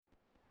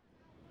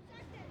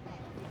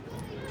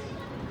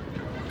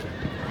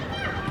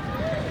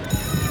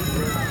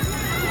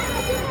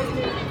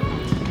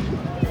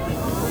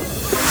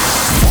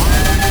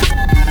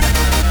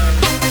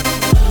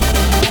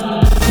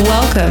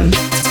Welcome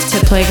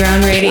to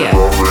Playground Radio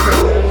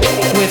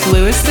with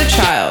Louis the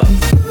Child.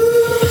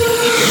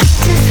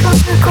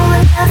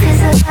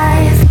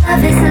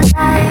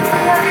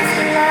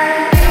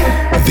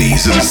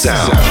 These are the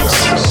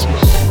sounds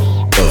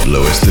of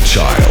Louis the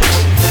Child.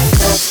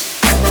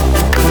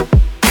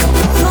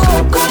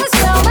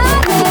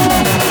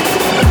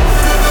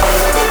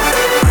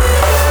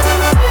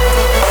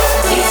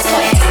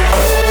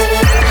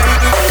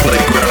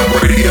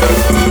 Playground Radio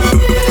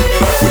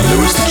with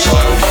Louis the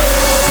Child.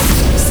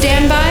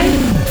 Stand by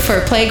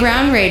for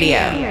Playground Radio.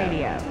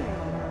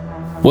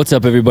 What's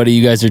up, everybody?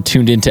 You guys are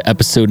tuned into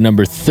episode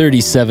number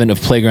 37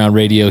 of Playground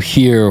Radio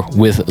here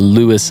with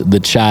Louis the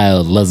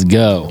Child. Let's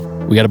go.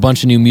 We got a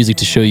bunch of new music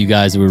to show you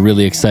guys that we're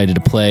really excited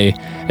to play.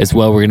 As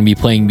well, we're going to be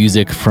playing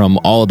music from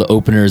all of the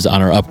openers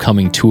on our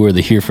upcoming tour,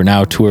 the Here For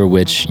Now tour,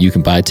 which you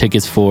can buy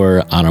tickets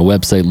for on our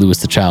website,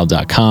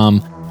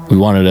 louisthechild.com. We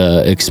wanted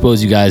to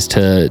expose you guys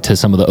to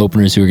some of the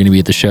openers who are going to be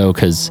at the show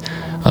because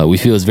we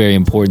feel it's very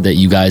important that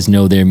you guys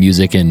know their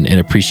music and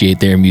appreciate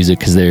their music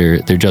because they're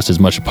just as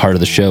much a part of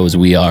the show as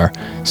we are.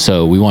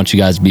 So we want you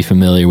guys to be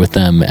familiar with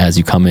them as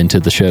you come into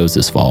the shows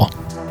this fall.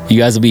 You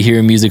guys will be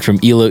hearing music from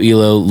ELO,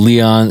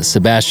 LÉON,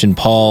 SEBASTIAN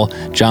PAUL,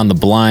 John the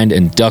Blind,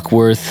 and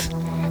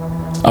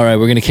DUCKWRTH. All right,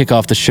 we're going to kick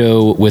off the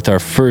show with our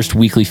first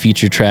weekly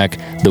feature track,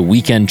 the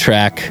Weekend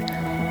track.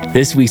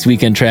 This week's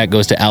Weekend track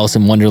goes to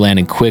Alison Wonderland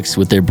and QUIX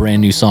with their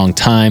brand new song,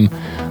 Time.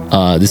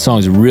 This song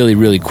is a really,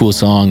 really cool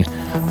song.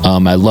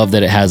 I love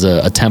that it has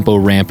a tempo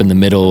ramp in the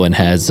middle and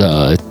has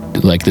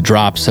like the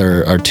drops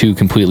are two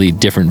completely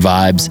different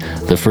vibes.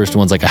 The first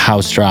one's like a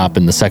house drop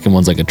and the second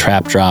one's like a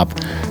trap drop.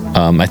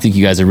 I think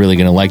you guys are really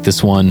going to like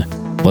this one.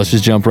 Let's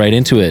just jump right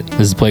into it.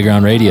 This is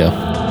Playground Radio.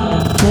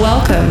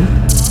 Welcome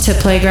to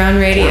Playground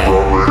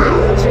Radio.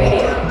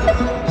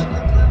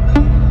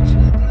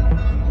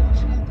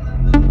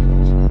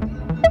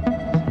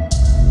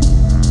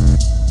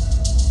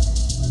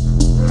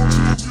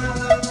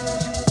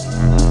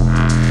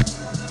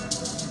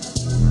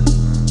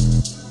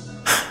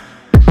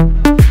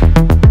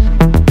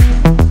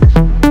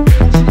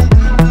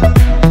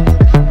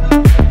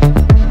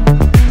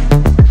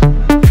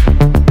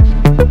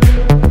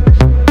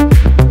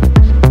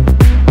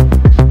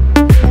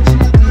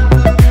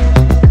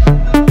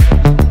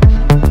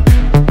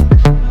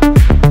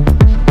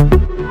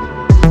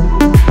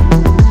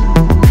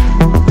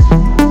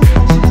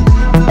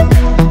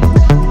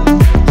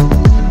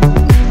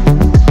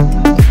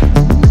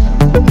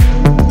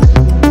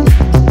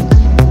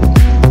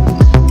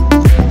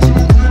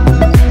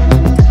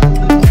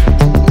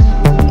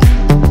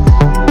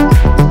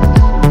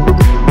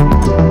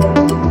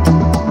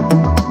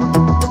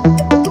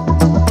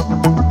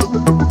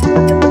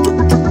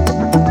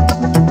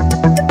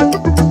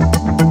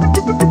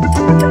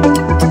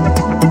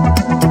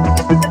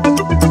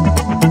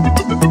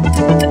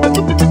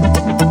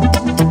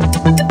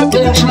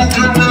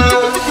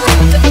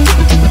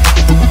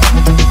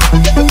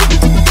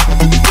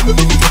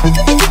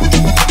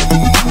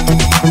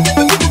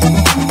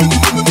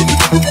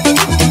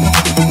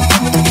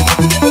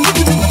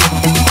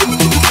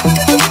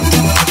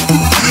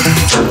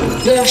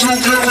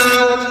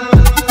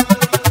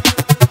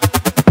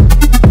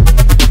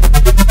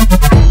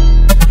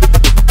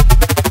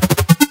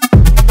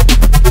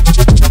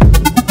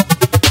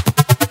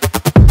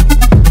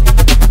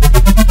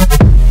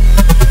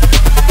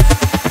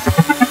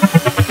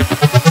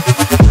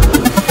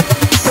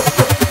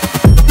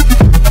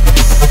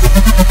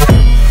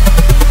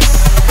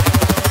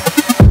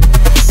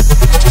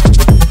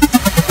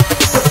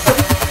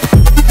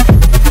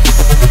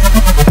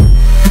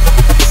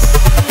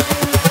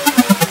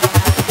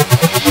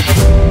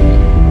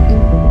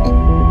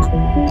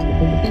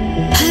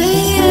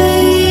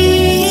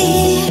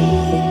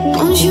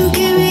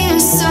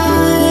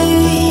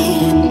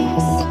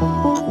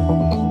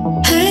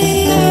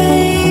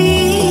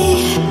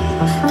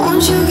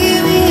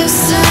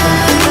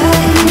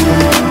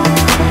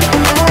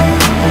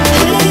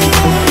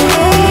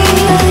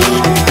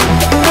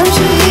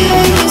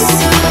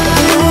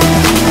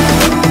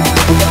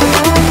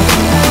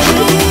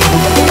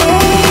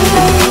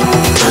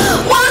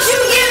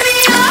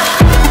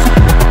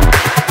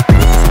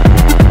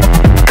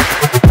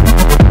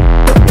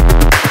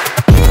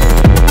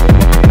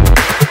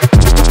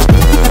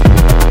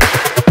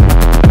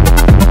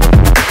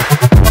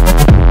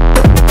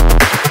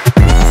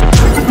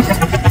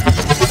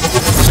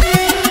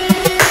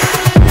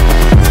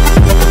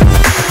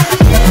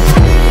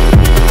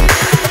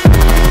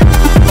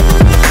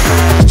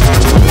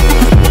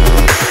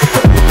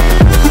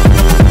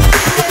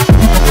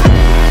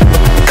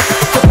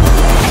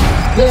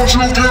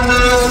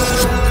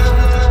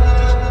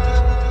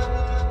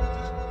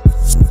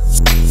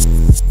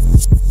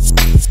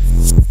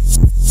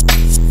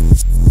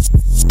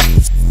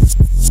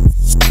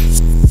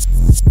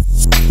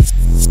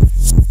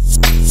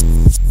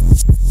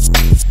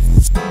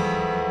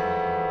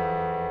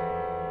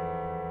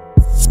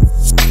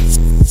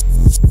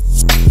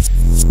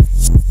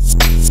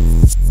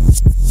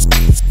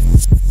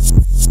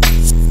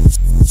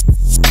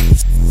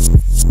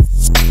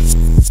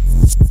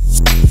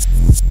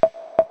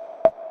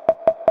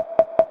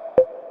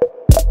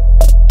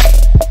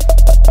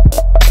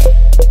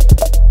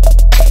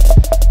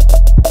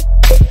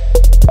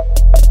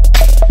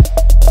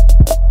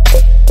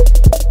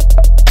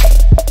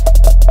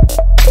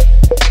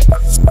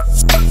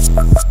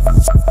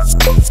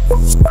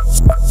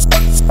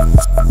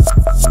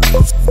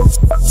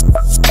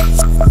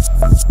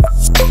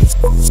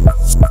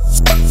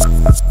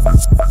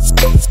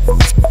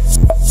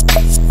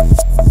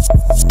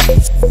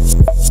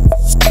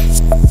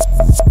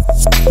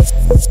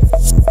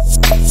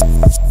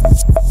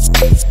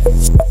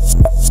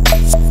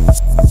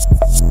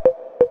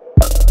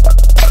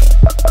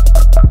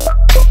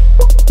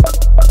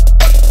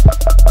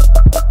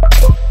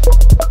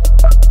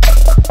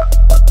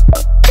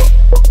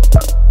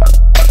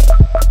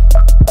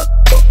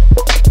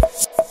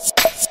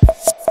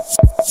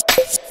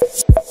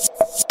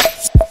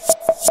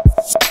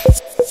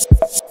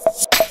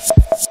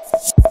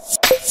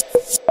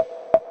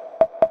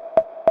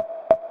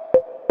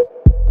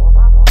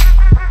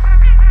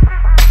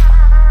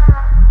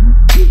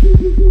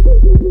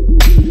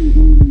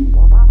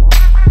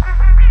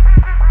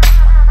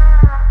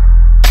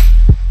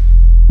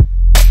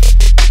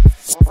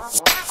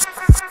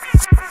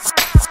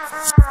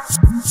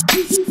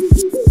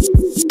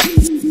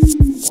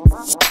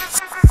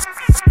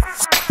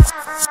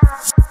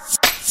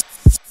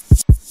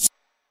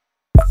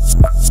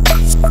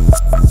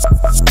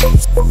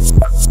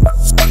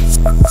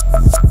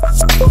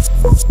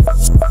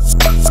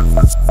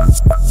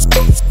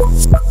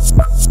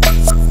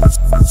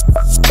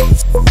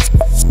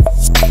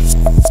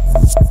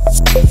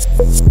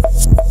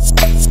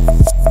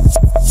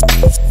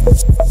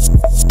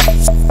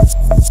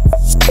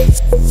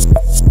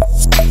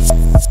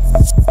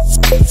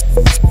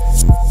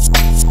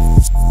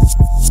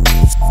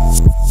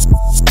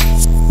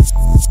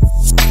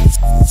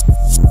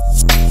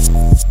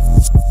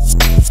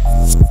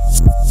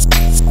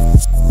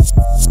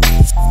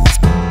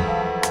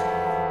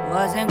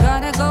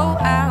 gonna go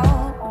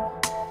out,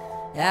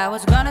 I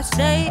was gonna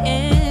stay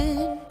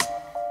in.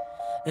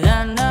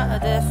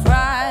 Another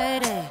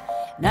Friday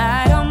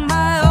night on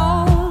my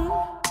own.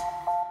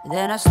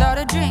 Then I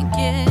started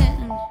drinking,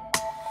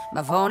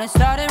 my phone it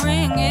started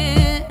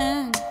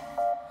ringing.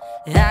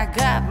 I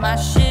got my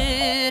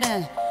shit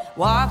and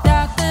walked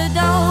out the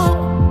door.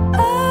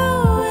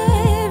 Oh,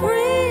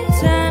 every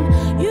time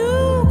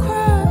you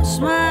cross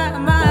my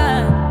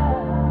mind,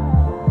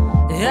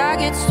 I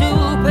get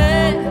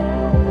stupid.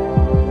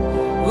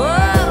 Whoa,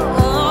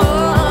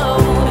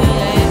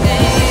 yeah,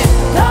 yeah.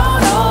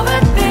 Don't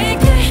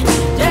overthink it,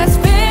 just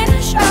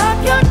finish up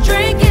your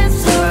drink and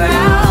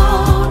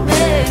surround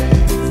me,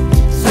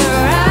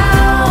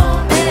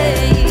 surround me.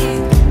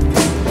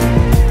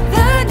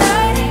 The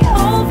night ain't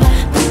over,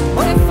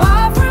 we're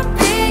far from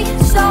being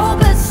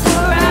sober.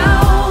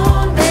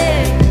 Surround me,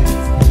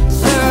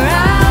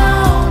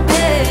 surround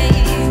me.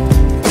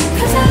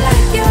 'Cause I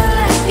like you, I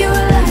like you,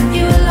 I like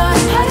you a lot.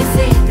 How do you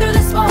see through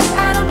the smoke?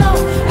 I don't know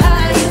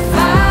how you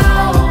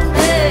found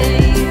me.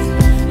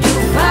 You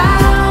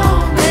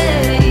found me.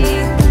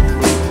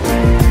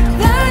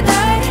 The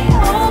night ain't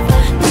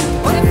over,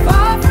 we're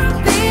far from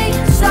being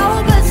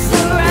sober.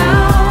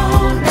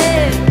 Surround me,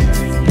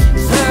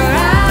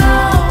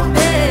 surround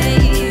me.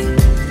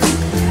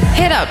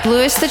 Hit up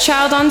Louis the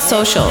Child on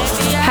socials.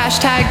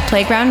 Hashtag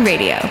Playground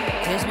Radio.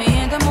 Kiss me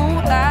in the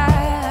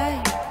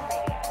moonlight.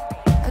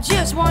 I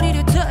just want you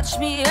to touch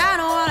me. I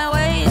don't wanna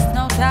waste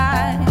no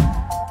time.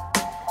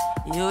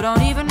 You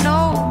don't even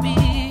know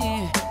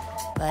me,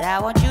 but I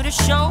want you to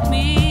show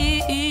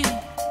me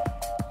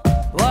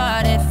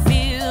what it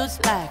feels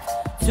like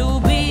to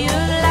be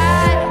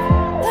alive.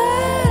 The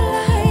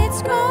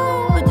lights go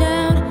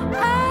down,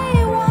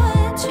 I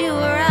want you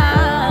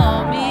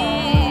around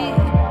me.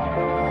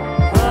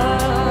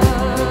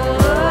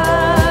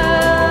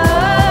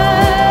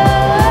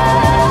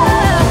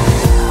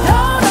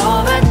 Don't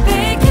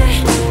overthink it,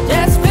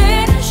 just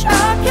finish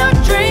up your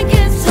drink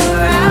and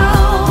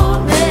surround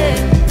me,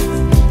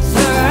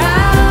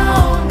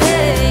 surround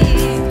me.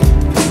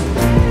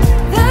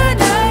 The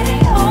night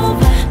ain't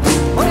over,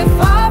 we're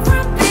far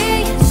from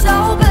being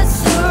sober.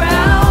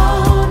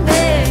 Surround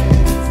me,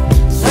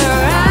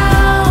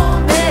 surround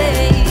me.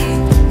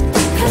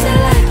 'Cause I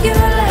like you,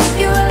 I like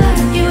you, I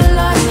like you a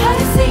lot. How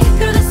do you see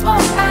through the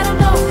smoke? I don't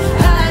know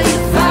how you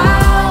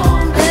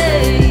found me.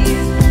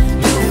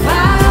 You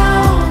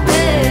found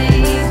me.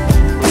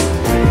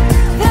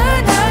 The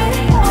night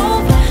ain't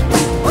over,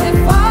 we're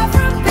far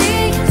from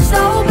being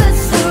sober.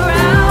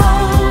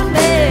 Surround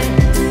me,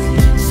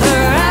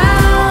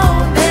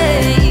 surround me.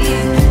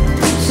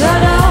 So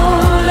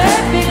don't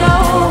let me go,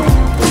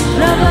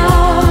 no,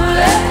 don't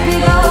let me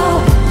go.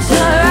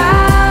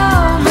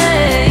 Surround me,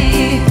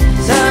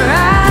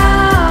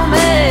 surround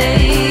me.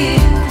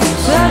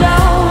 So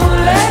don't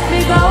let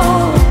me go,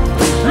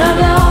 no,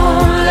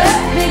 don't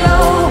let me go.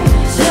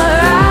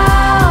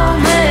 Surround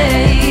me,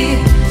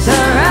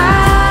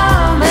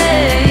 surround me.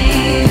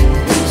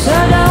 So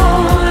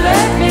don't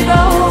let me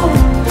go,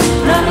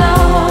 no,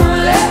 don't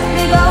let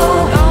me go.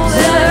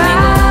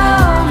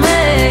 Surround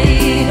me,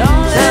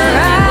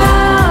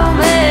 surround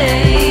me.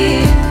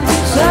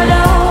 So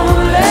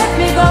don't let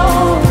me go,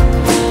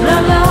 no,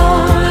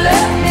 don't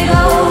let me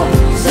go.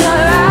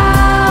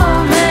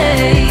 Surround me,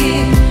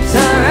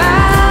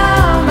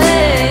 surround me.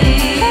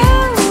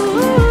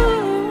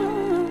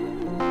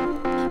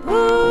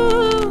 Ooh,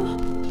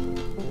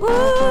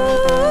 ooh.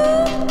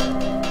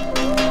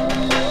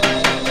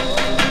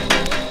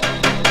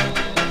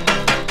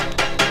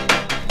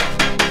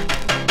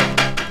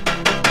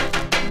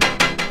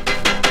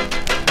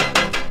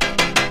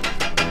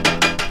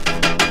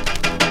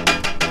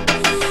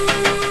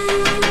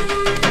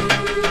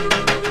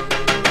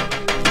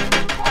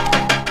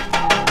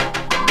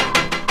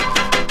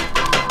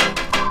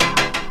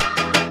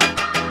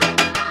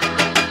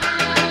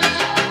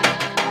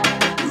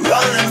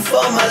 Running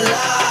for my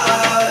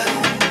life.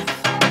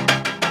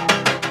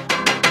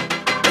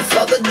 I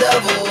thought the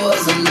devil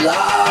was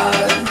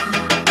alive.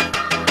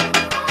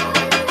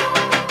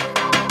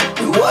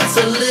 What's a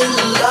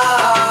little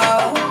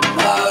lie?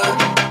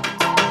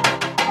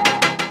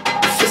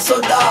 Feels so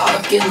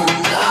dark in the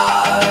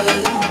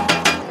night.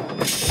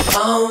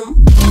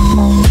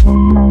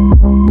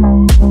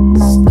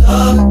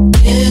 Stuck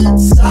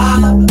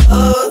inside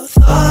of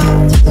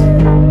thoughts.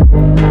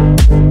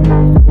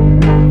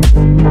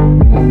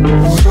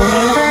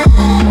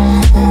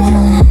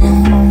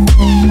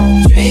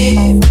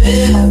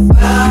 Dreaming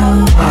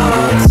about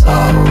our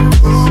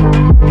souls.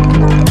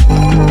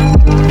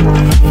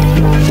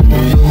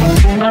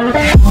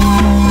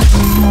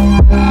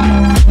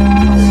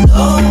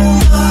 Oh,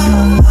 my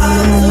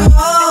eyes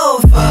are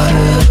on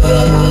fire.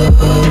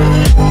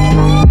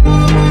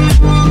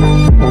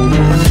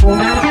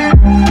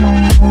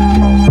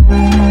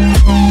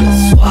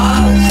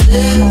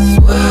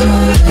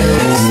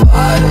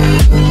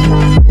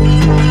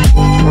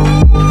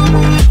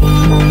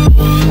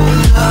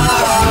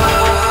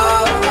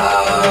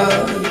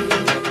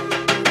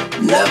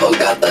 Never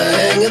got the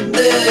hang of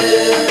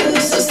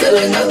this. I still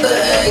ain't got the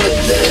hang of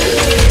this.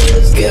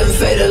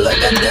 faded like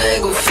a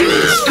dangle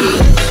fish.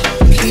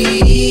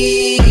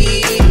 Please,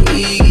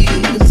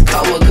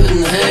 karma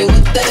couldn't hang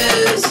with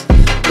this.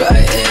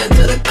 Right hand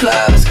to the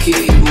clouds,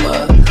 keep my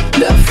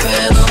left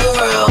hand on the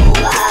realm.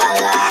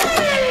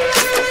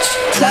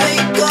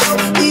 Take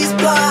off these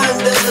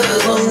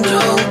blinders, I'm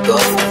drunk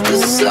off the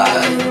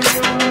side.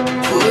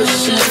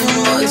 Pushing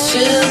my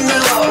chin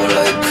out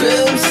like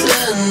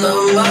crimson, I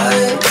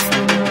might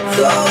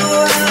throw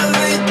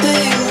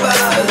everything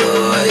by the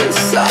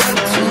wayside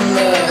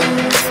tonight.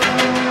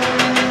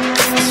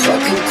 It's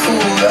fucking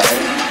cool, right?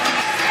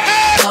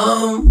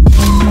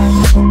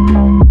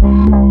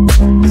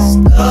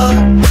 Stuck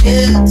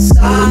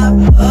inside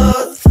a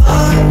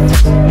thought.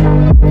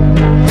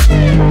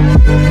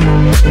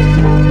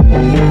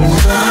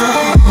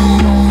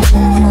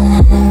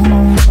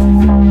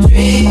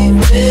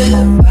 Dreaming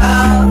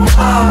about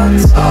our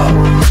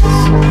talks.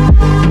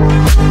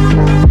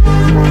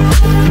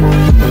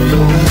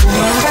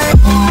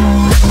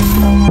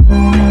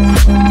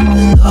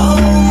 And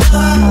all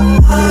my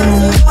eyes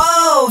are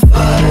on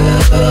fire.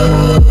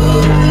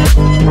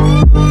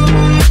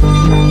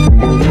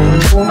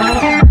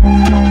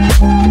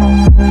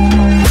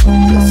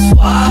 Let's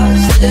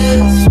watch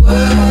this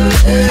world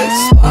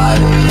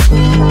expire.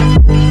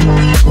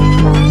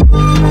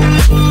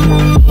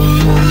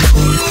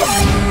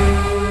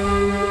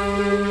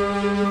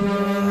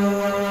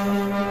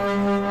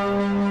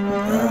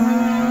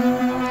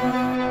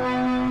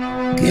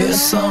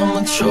 Guess I'm a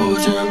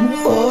Trojan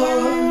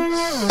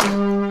horse.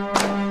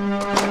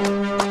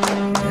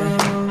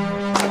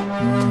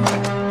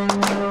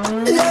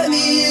 Let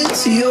me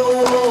into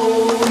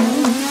yours,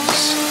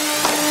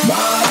 my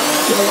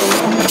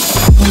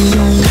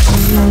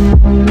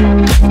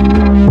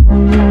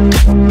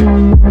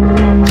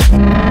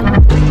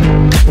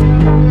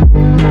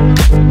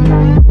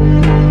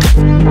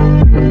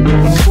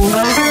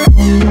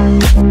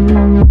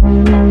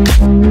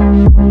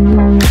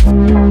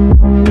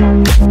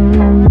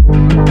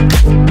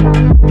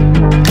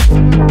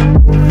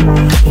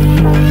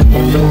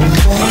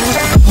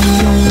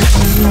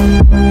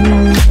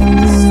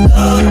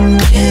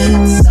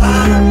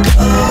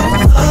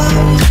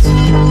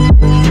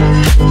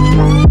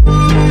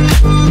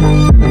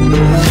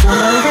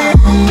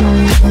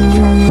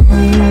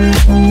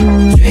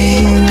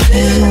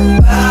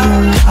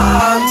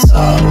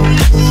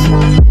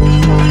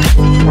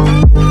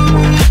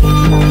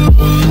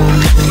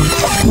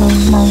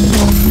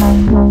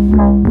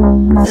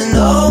and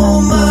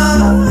all my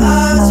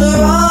eyes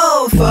are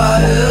on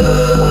fire.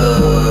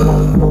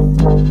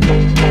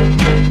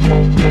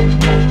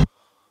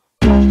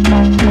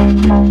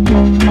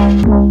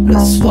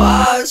 Let's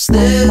watch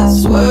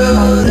this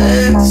world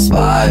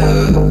expire.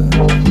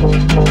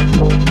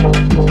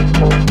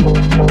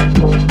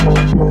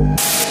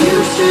 You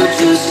should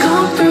just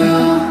come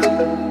through.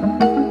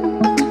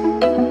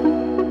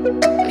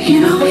 You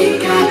know we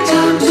got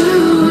time to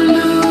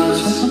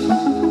lose.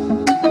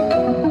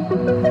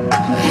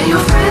 And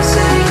your friends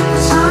say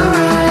it's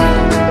alright,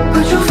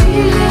 but you're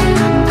feeling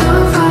the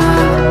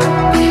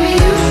vibe. Baby,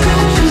 you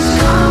should just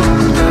come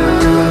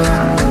through.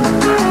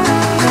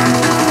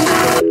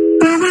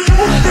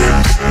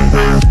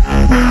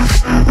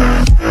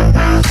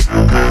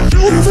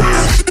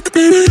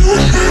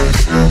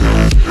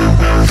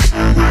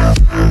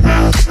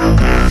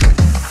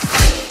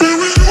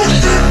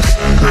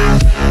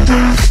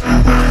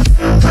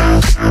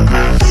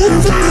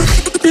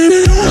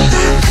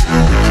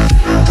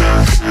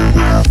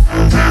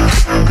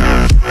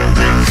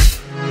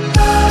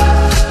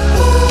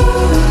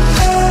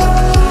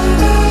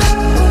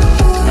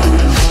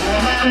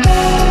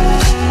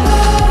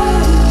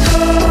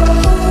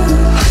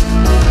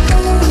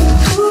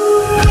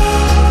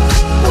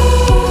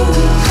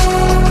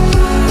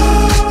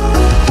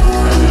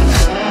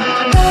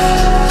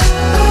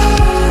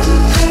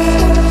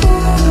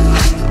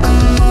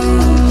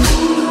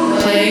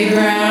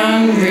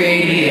 Playground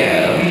Radio.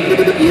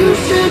 You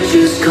should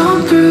just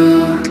come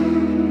through.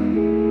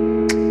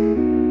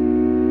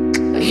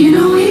 You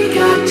know we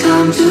got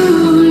time to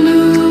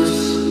lose.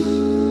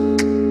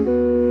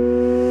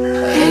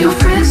 And your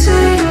friends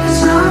say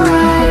it's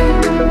alright,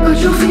 but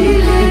you're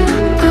feeling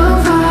the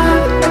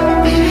vibe.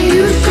 Baby,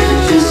 you should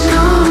just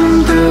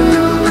come through.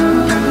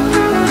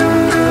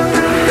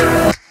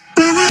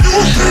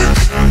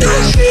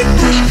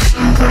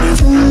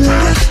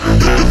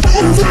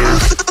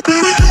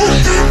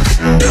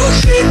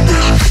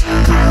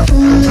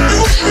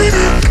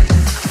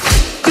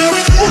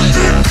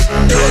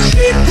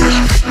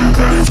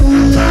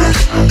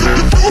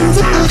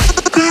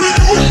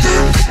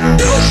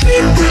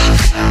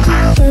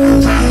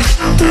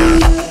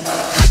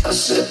 I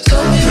said,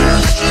 tell me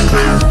what you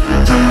want.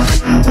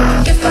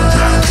 If I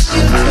ask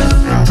you to,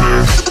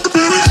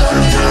 tell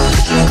me what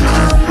you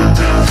want.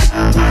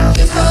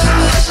 If I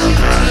ask you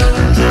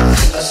to,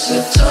 I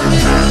said, tell me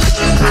what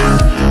you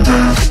want.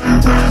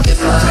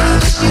 If I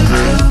ask you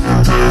to,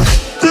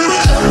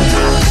 tell me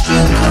what you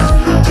want.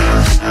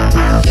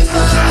 If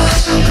I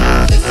ask you,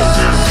 if I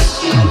ask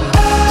you.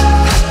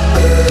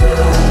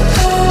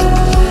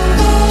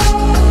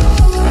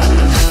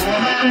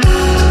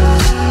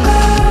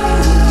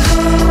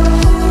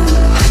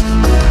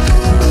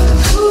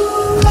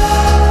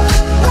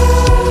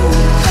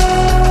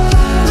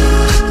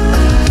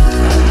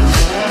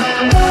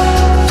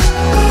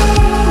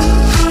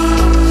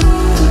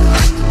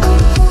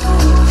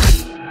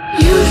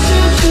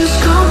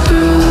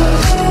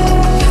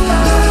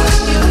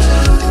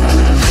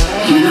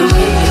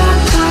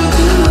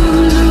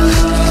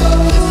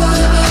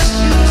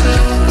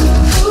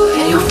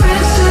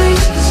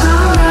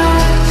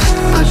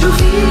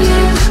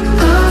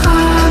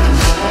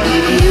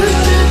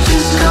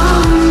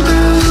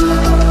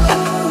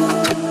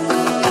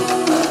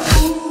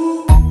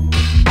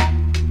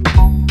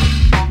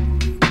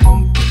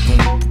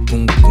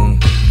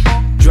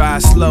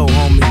 slow,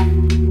 homie.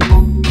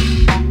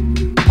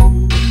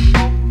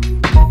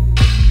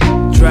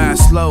 Drive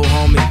slow,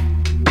 homie.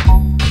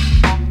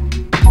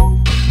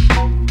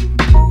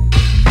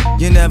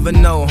 You never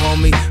know,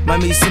 homie.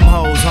 Might meet some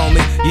hoes,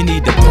 homie. You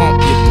need to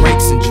pump your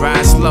brakes and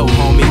drive slow,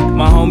 homie.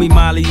 My homie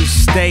Molly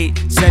used to stay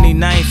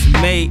 79th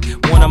and May.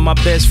 One of my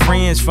best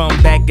friends from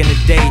back in the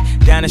day.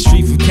 Down the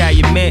street from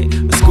Calumet,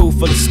 a school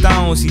full of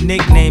stones. He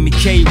nicknamed me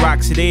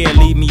K-Rock, so there,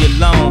 leave me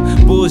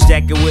alone. Bulls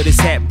jacket with his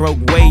hat broke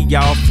way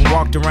off, and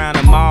walked around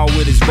the mall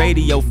with his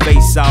radio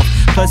face off.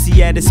 Plus he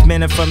had a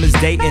spinner from his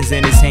Dayton's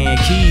in his hand,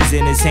 keys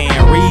in his hand.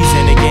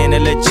 Reason again to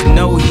let you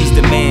know he's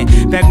the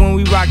man. Back when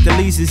we rocked the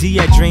leases, he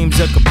had dreams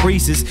of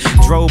Caprices.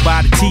 Drove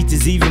by the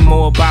teachers, even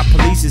more by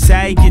police.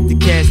 How he get the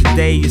cash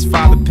today? His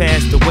father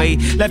passed away,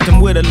 left him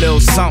with a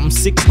little something.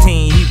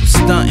 16, he was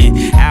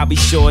stunting. I'll be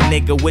sure,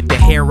 nigga, with the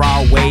hair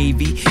all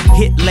wavy.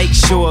 Hit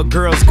Lakeshore,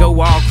 girls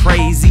go all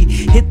crazy.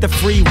 Hit the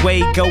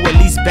freeway, go at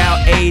least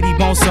about 80.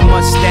 Bone so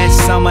much that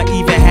summer,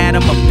 even had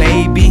him a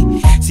baby.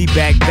 See,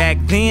 back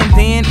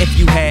then, if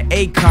you had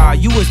a car,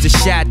 you was the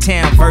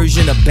Chi-Town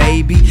version of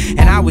Baby,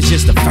 and I was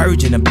just a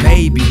virgin of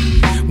Baby.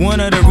 One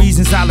of the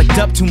reasons I looked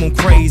up to him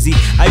crazy.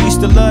 I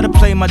used to love to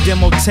play my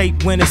demo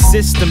tape when the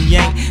system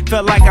yanked.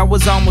 Felt like I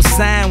was almost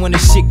signed when the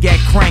shit got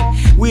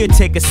cranked. We'd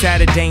take a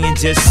Saturday and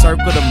just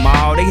circle the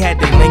mall. They had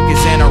their Lincolns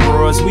and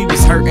Auroras, we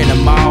was hurting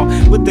them all.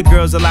 With the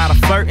girls, a lot of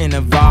flirting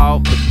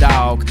involved. But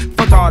dog,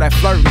 fuck all that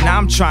flirting, now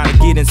I'm trying to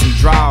get in some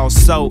draws.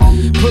 So,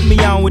 put me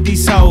on with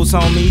these hoes,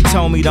 homie. He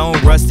told me don't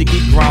rush to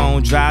get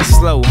grown. Drive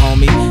slow,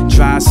 homie.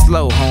 Drive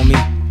slow, homie.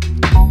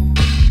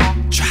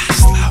 Drive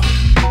slow.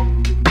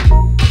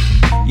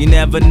 You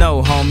never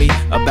know, homie,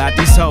 about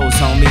these hoes,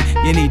 homie.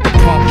 You need to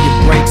pump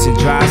your brakes and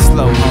drive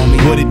slow, homie.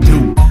 What it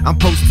do? I'm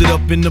posted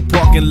up in the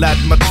parking lot,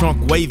 my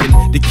trunk waving.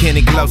 The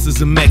candy gloss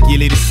is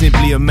immaculate, it's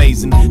simply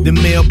amazing. The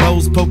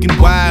mailbows poking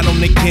wide on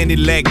the candy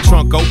lag.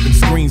 Trunk open,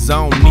 screens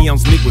on,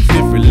 neons lit with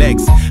fifth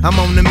relax. I'm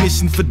on a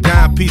mission for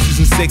dime pieces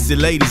and sexy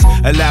ladies.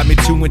 Allow me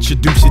to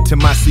introduce you to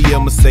my CL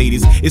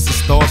Mercedes. It's a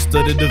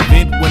star-studded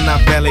event when I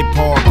valet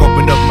park.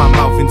 Open up my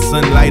mouth and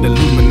sunlight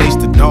illuminates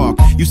the dark.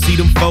 You see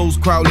them foes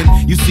crawling,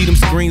 you see them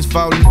screens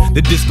falling.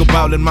 The disco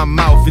ball in my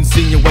mouth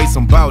insinuates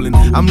I'm ballin'.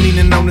 I'm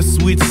leaning on the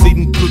switch,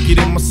 sitting crooked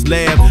in my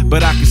slab,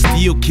 but I can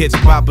still catch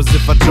poppers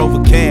if I drove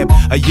a cab.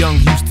 A young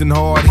Houston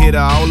hard hitter,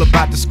 all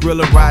about the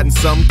Skrilla, riding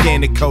some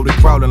candy coated,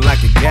 crawling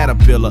like a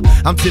caterpillar.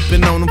 I'm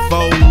tipping on them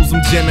foes,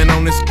 I'm jamming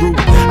on this group.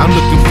 I'm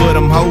looking for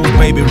them hoes,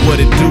 baby, what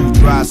it do?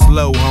 Drive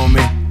slow,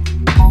 homie.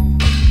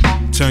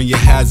 Turn your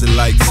hazard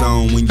lights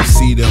on when you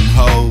see them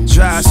hoes.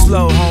 Drive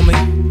slow, homie.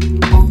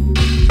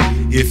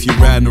 If you're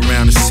riding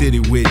around the city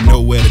with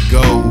nowhere to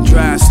go,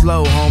 drive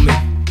slow, homie.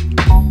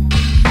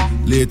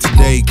 Live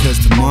today, cause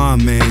tomorrow,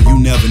 man, you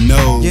never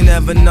know. You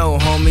never know,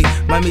 homie.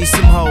 Might meet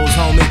some hoes,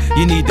 homie.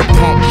 You need to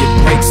pump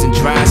your brakes and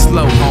drive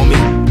slow, homie.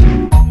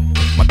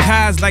 My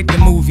car's like the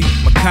movie,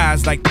 my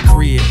car's like the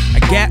crib. I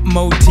got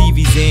more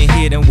TVs in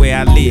here than where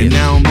I live. And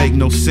I don't make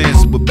no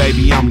sense, but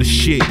baby, I'm the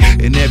shit.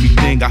 And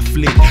everything I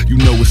flick, you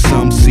know what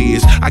some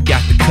says. I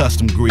got the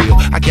custom grill,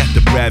 I got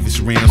the bravest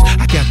rims,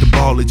 I got the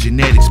ball of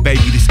genetics,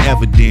 baby, this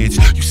evidence.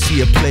 You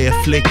see a player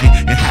flicking,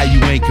 and how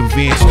you ain't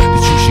convinced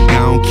that you should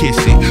go and kiss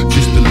it.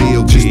 Just a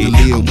little bit,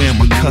 I wear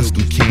my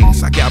custom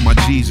kings. I got my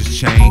Jesus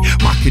chain,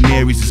 my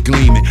canaries is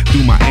gleaming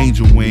through my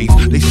angel wings.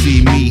 They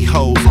see me,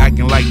 hoes,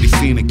 acting like they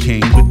seen a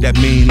king. With that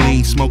mean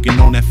lean, smoking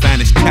on that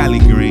finest Cali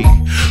green.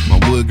 My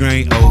wood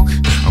grain oak,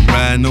 I'm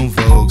riding on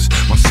Vogues.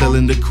 My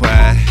cylinder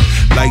quiet,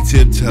 like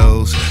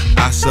tiptoes.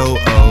 I so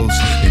O's,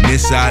 and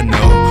this I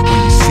know.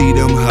 When you see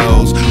them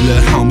hoes,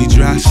 little homie,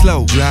 drive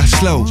slow, drive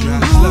slow,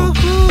 drive slow.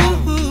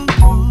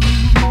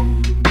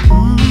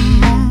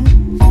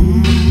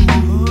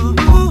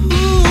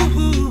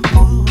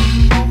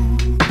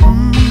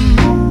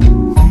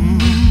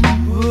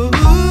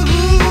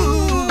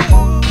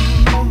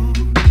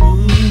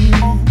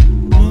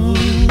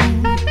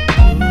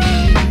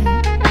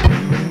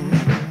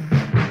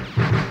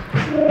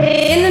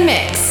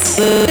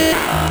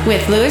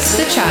 With Louis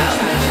the Child.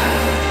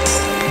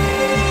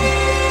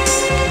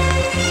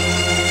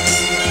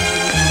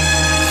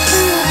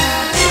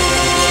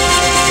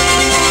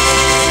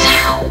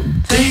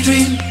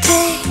 Daydream.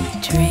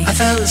 I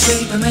fell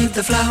asleep beneath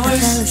the flowers.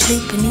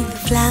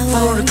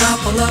 For a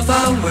couple of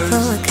hours.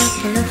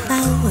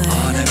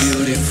 On a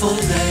beautiful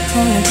day.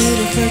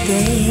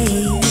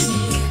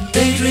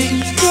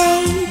 Daydream.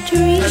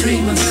 I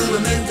dream of you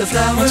amid the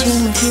flowers. For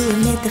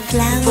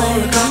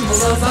a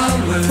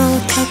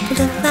couple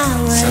of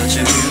hours. Such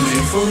a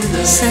beautiful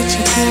day.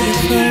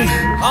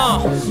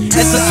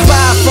 It's a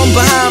spy from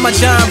behind my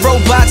giant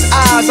robot's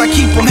eyes. I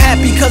keep him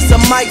happy cause I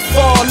might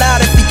fall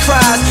out if he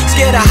cries.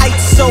 Scared of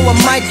heights so I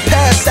might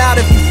pass out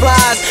if he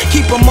flies.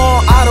 Keep him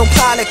on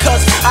autopilot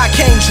cause I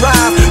can't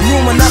drive.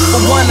 Room enough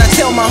for one, I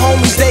tell my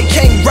homies they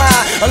can't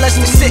ride unless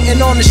me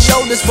sitting on the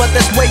shoulders, but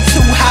that's way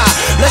too high.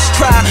 Let's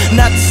try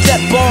not to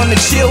step on the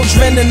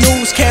children. The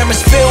news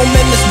cameras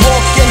filming this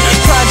walking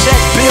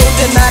project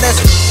building. Now that's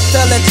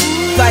selling.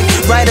 like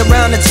right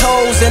around the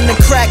toes, and the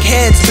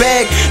crackheads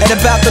beg at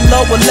about the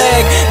lower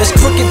leg. There's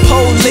crooked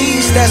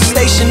police that's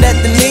stationed at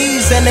the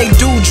knees, and they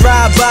do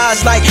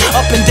drive-bys like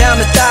up and down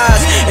the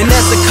thighs. And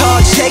there's a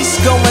car chase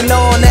going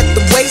on at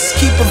the waist.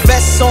 Keep a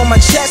vest on my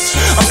chest.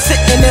 I'm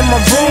sitting in my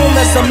room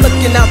as I'm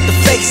looking out the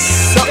face.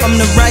 Something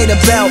to write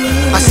about.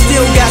 I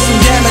still got some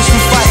damage from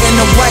fighting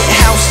the White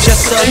House.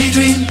 Just a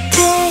daydream.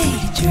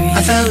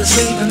 I fell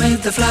asleep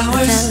amid the flowers.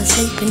 For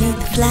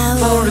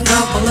a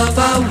couple of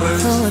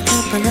hours. On a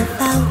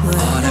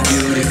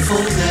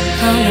beautiful day.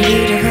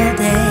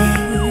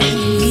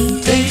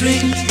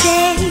 Daydream.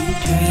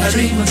 I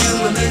dream of you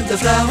amid the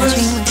flowers.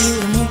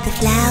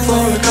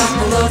 For a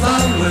couple of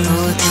hours.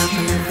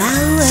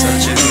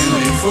 Such a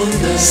beautiful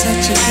day.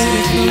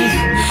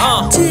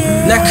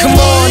 Now come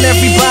on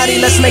everybody,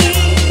 let's make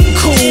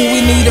cool. We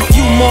need a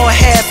few more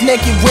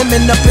half-naked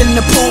women up in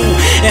the pool.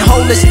 And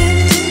hold this,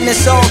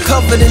 it's all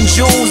covered in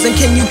jewels. And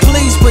can you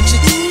please put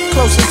your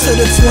closer to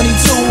the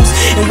 22s?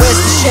 And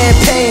where's the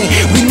champagne?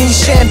 We need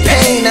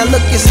champagne. Now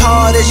look as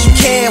hard as you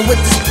can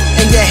with this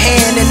in your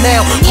hand. And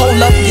now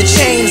hold up your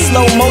chain,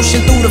 slow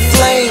motion through the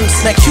flames.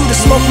 Now cue the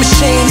smoke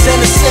machines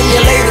and the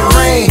simulated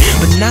rain.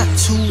 But not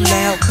too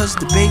loud cause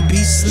the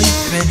baby's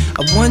sleeping.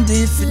 I wonder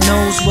if it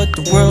knows what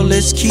the world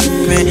is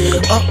keeping.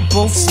 Up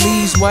both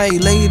sleeves while he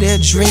lay there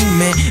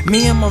dreaming.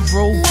 Me and my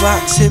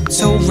robot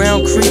tiptoe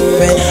round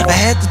creeping. I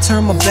had to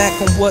turn my back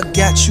on what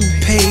got you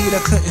paid. I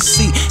couldn't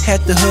see,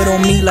 had the hood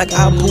on me like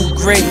Abu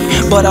Ghraib.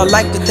 But I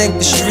like to thank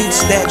the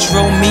streets that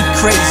drove me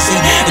crazy.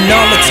 And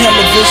all the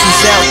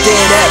televisions out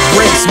there that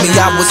breaks me.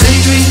 I was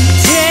daydream.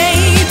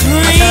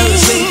 I fell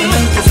asleep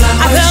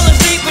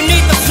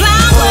beneath the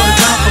flowers. For a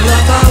couple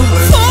of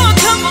hours.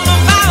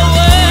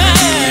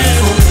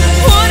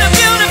 What a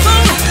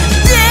beautiful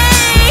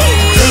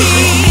day.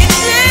 Daydream.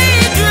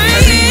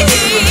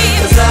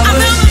 I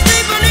fell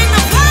asleep beneath the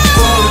flowers.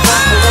 For a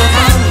couple of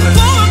hours.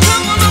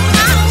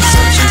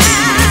 Such a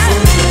beautiful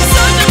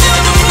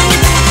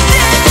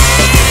day.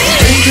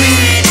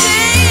 Daydream.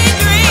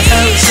 I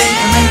fell asleep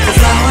beneath the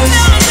flowers.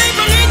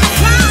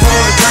 For a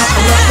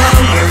couple of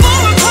hours. On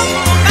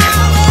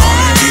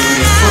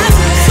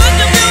a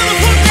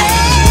beautiful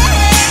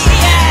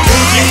day.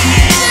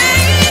 Daydream.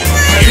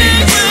 I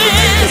dream of you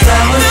beneath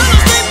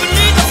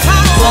the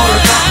flowers. For a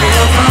couple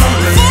of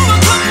hours.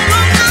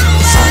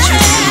 Such a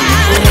beautiful day.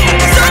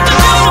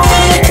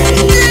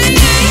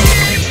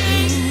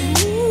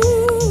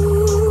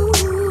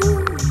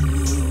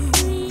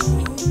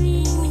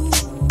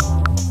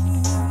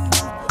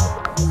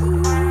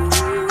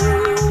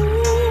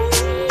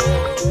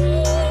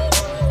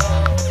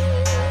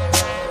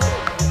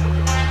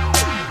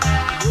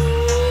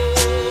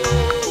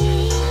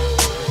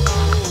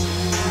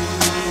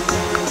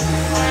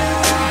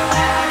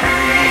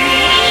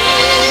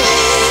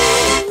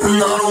 And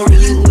I don't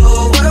really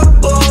know where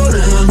I'm going to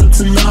end up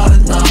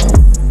tonight now.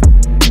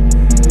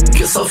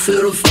 Guess I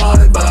feel the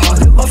vibe out.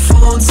 Hit my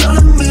phone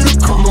telling me to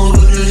come over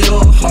to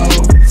your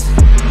house.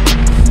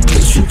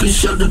 Guess you can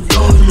shut the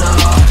door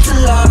now.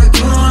 Acting like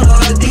you don't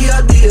like the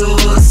idea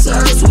of us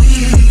as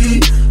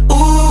we.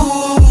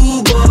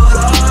 Ooh, but I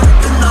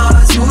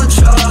recognize you would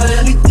try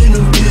anything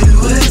to be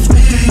with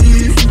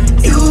me.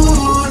 You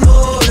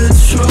know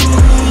it's true.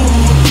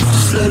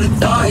 Just let it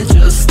die,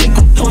 just think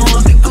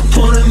upon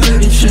it,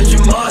 maybe change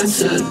your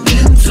mindset.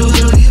 Get into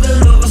the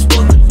leaving of us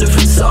both a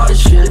different side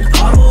shit. I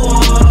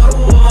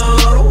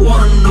don't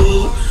wanna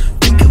know.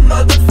 Thinking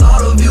about the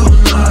thought of you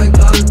and I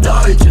gotta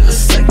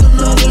digest. Take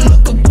another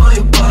look upon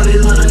your body,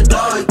 then I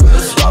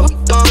digress. Why we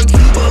gotta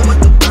keep up with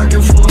the back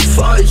and forth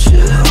fight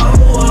shit? I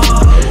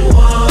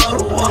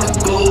don't wanna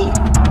go.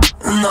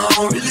 And I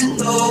don't really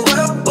know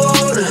where I'm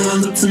going to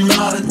end up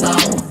tonight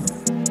now.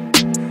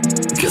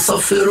 Guess I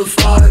feel the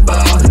vibe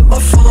out. Hit my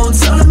phone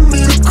telling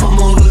me to come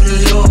over to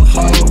your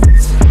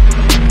house.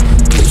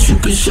 Guess you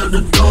can shut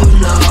the door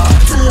now.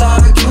 Acting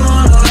like you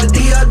don't like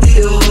the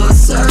idea of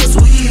us as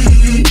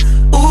we.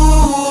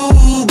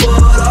 Ooh,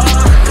 but I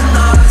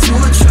recognize you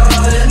would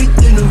try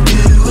anything to be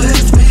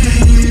with me.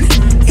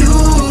 You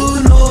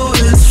know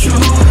it's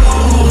true.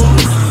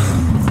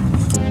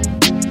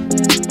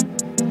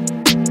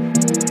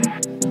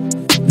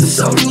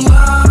 So do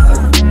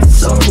I,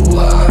 so do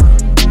I,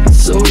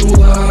 so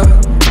do I.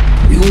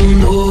 You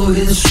know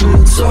it's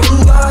true. So do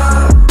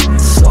I,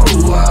 so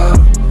do I,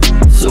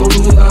 so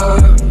do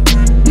I.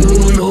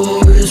 You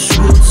know it's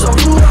true. So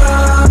do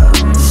I,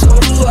 so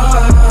do I,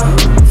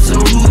 so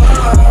do I.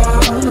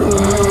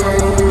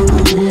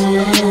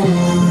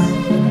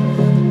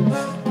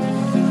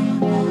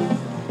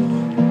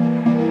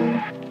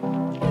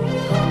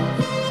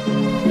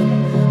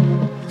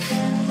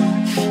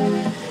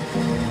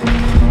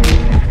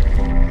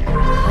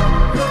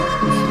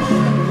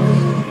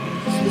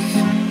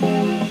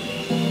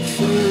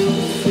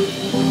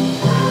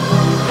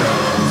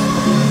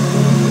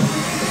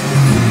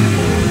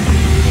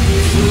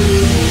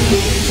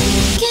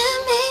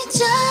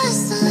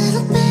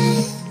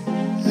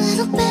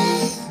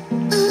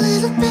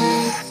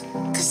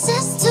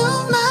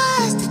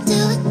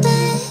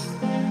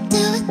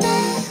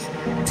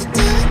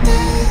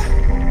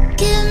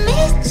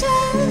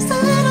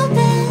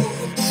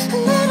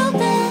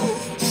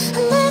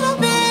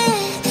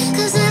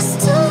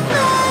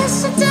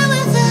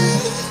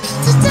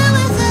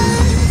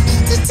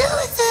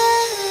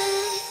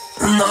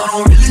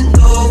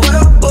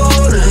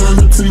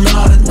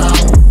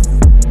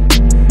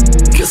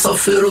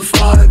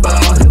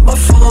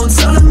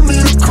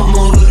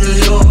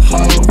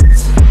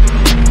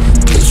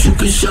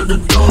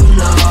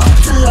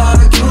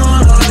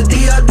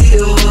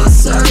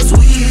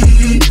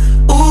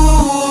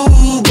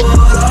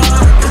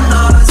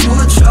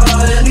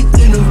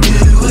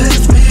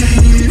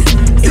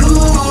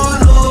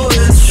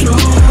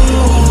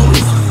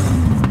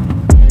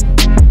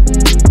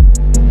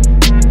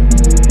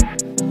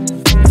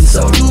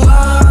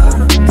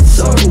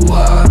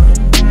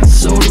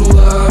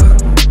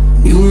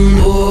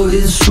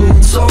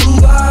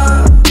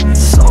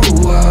 so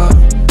do I.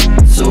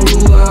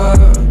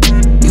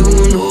 You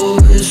know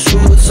it's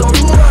true, so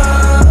do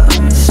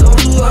I, so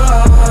do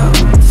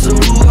I, so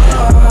do I.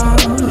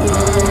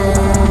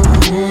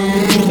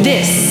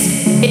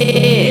 This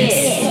is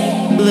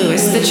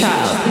Louis the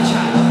Child.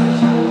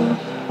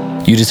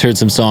 You just heard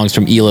some songs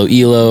from ELO,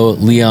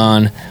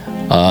 LÉON,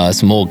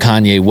 some old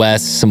Kanye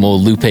West, some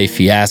old Lupe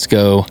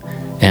Fiasco,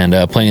 and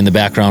playing in the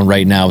background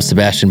right now with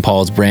SEBASTIAN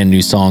PAUL's brand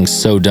new song,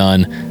 So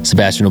Done.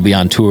 Sebastian will be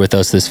on tour with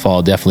us this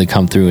fall. Definitely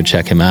come through and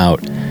check him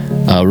out.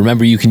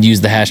 Remember, you can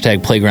use the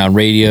hashtag Playground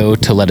Radio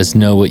to let us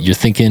know what you're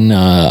thinking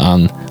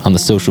on the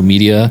social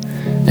media.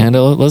 And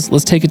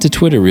let's take it to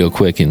Twitter real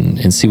quick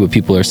and see what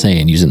people are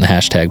saying using the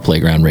hashtag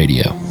Playground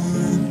Radio.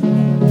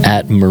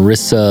 At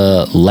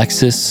Marissa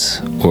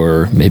Lexus,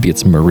 or maybe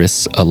it's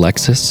Marissa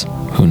Alexis,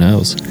 who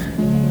knows?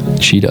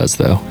 She does,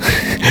 though.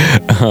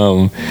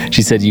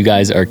 She said, you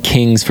guys are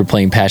kings for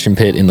playing Passion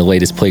Pit in the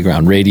latest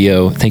Playground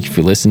Radio. Thank you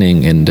for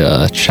listening, and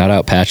shout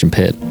out Passion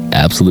Pit.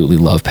 Absolutely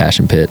love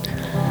Passion Pit.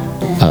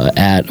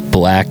 At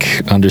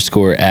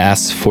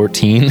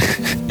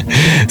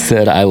black_ass14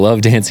 said, I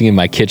love dancing in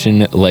my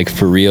kitchen, like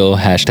for real,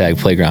 hashtag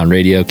Playground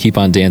Radio. Keep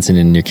on dancing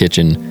in your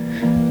kitchen.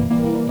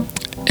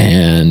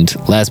 And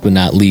last but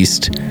not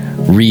least,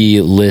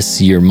 Re-List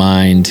Your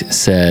Mind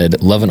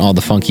said, loving all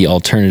the funky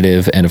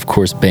alternative and of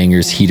course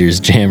bangers, heaters,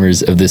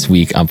 jammers of this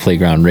week on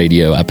Playground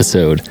Radio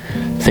episode.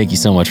 Thank you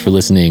so much for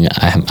listening.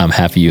 I'm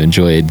happy you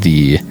enjoyed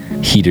the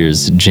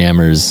heaters,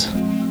 jammers,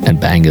 and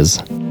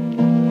bangers.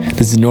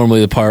 This is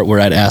normally the part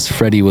where I'd ask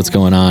Freddie what's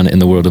going on in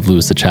the world of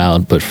Louis the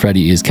Child, but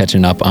Freddie is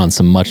catching up on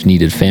some much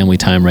needed family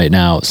time right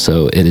now,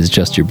 so it is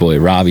just your boy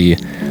Robbie.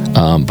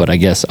 But I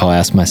guess I'll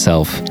ask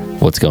myself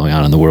what's going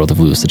on in the world of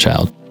Louis the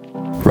Child.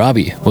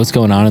 Robbie, what's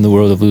going on in the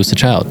world of Louis the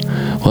Child?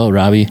 Well,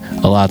 Robbie,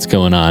 a lot's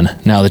going on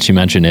now that you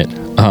mention it.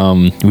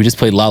 We just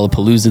played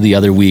Lollapalooza the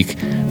other week,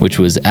 which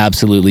was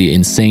absolutely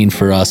insane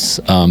for us.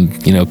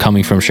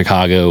 Coming from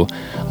Chicago,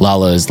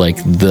 Lolla is like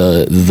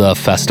the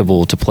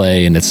festival to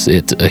play, and it's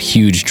a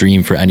huge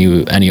dream for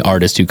any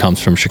artist who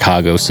comes from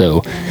Chicago.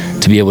 So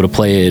to be able to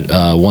play it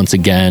once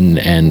again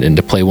and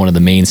to play one of the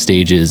main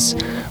stages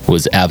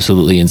was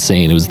absolutely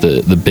insane. It was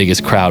the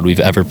biggest crowd we've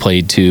ever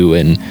played to,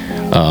 and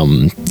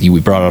we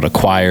brought out a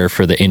choir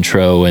for the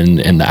intro and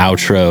the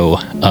outro.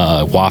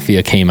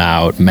 Wafia came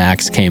out,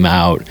 Max came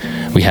out.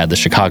 We had the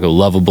Chicago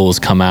Lovables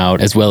come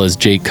out, as well as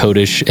Jake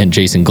Kodish and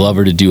Jason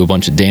Glover to do a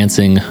bunch of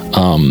dancing.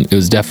 It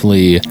was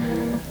definitely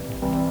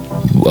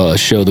a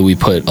show that we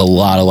put a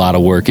lot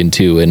of work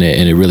into, and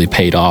it really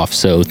paid off.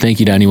 So thank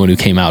you to anyone who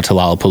came out to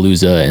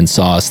Lollapalooza and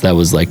saw us. That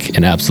was like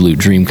an absolute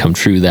dream come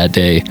true that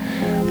day.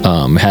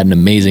 Had an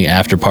amazing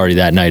after party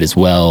that night as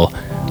well.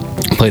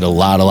 Played a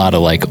lot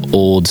of like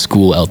old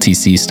school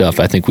LTC stuff.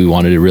 I think we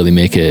wanted to really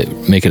make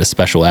it a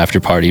special after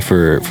party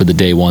for the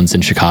day ones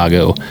in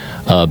Chicago.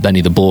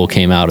 Benny the Bull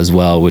came out as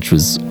well, which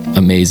was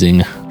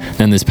amazing.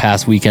 Then this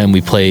past weekend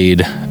we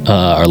played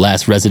our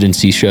last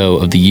residency show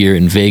of the year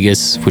in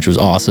Vegas, which was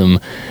awesome,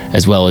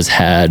 as well as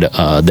had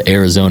the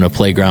Arizona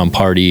Playground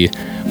Party,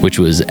 which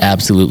was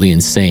absolutely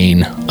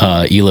insane.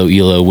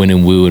 ELO, Win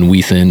and Woo, and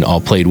Weethan all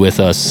played with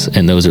us,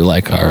 and those are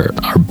like our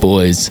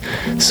boys.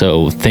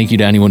 So thank you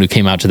to anyone who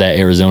came out to that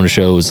Arizona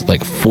show. It was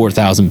like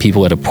 4,000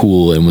 people at a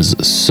pool, and was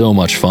so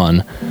much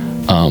fun.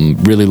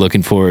 Really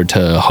looking forward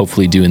to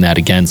hopefully doing that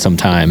again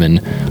sometime, and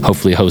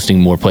hopefully hosting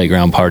more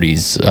playground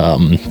parties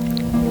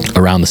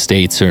around the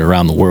States or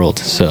around the world.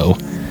 So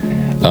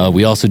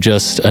we also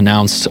just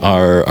announced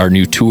our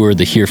new tour,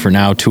 the Here For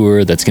Now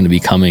tour, that's going to be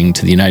coming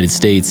to the United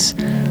States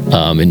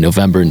in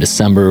November and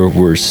December.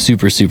 We're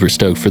super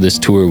stoked for this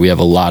tour. We have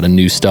a lot of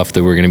new stuff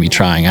that we're going to be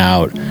trying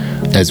out,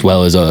 as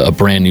well as a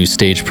brand new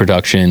stage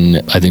production.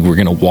 I think we're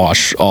going to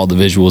wash all the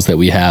visuals that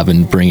we have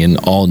and bring in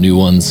all new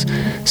ones.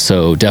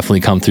 So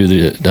definitely come through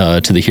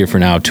to the Here For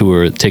Now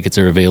tour. Tickets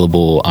are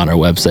available on our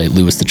website,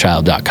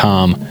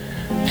 louisthechild.com.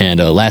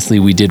 And lastly,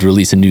 we did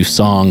release a new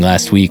song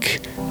last week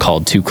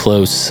called Too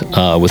Close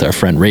with our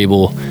friend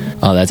wrabel.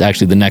 That's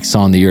actually the next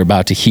song that you're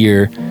about to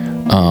hear.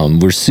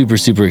 We're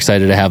super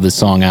excited to have this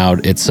song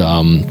out. It's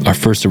our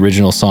first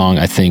original song,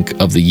 I think,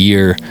 of the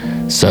year.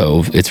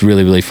 So it's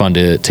really fun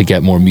to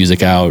get more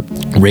music out.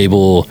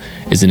 wrabel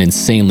is an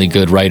insanely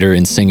good writer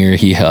and singer.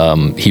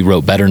 He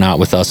wrote Better Not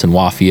with us and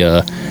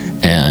Wafia,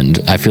 and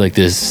I feel like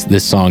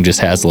this song just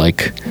has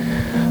like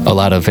a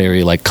lot of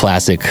very like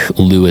classic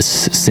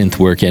Louis synth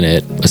work in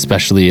it,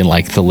 especially in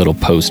like the little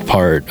post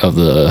part of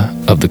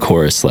the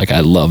chorus. Like I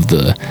love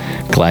the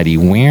glidey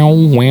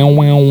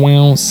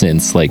wow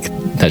synths. Like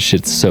that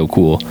shit's so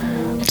cool.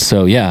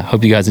 So yeah,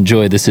 hope you guys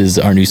enjoy. This is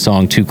our new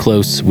song Too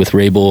Close with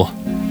wrabel.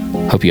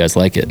 Hope you guys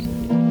like it.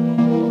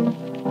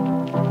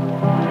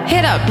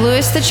 Hit up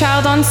Louis the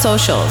Child on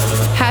socials.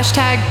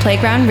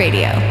 #Playground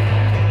Radio.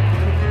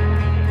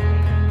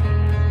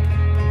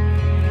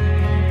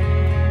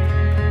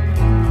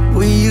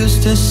 We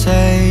used to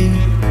say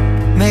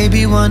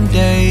maybe one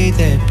day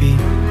there'd be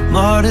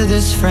more to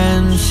this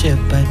friendship,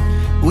 but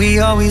we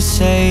always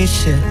say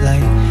shit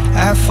like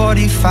at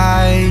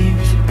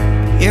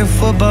 45,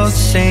 if we're both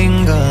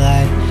single,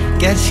 I'd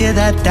get you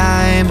that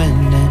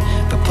diamond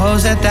and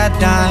propose at that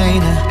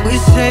diner. We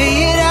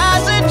say it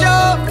as a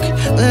joke,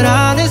 but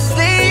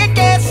honestly it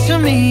gets to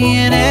me,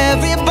 and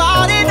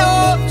everybody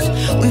knows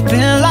we've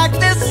been like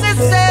this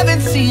since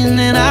 17,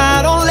 and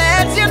I don't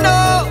let you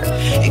know.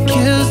 It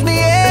kills me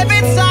every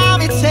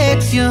time it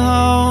takes you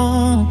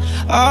home.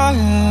 Oh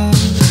yeah.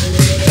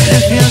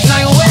 It feels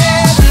like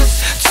we're just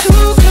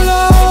too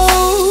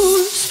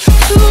close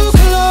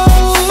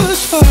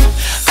for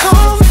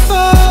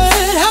comfort.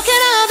 How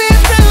can I be a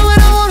friend when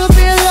I wanna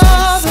be a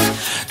lover?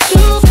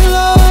 Too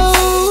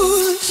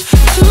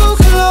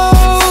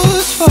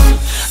close for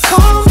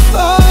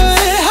comfort.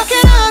 How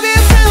can I be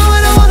a friend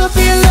when I wanna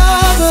be a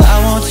lover? I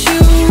want you,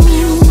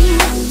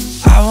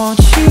 I want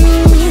you,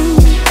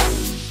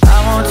 I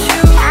want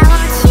you, I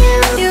want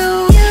you.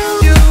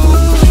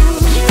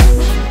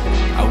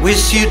 I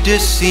wish you'd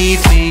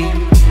deceive me,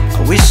 I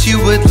wish you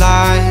would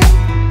lie,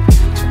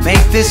 to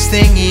make this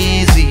thing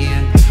easier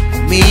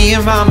for me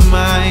in my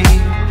mind.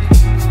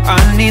 I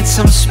need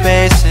some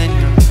space and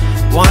you're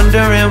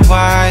wondering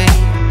why.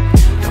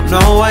 Don't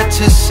know what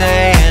to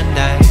say and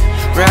I'd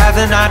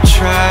rather not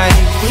try.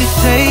 We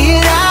say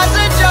it as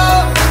a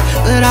joke,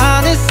 but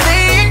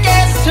honestly it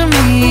gets to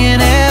me,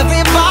 and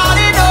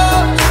everybody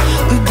knows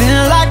we've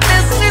been like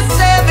this since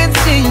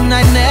 17.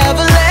 I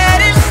never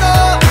let it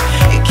show.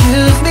 It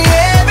kills me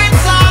every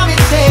time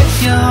it takes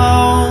you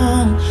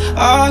home.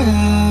 Oh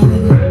yeah.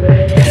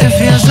 It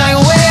feels like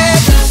we're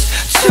just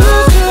too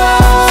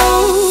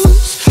close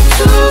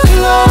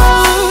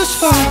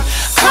for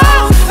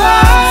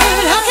comfort.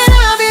 How can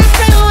I be a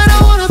friend when I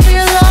wanna be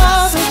a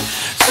lover?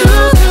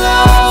 Too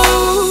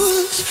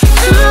close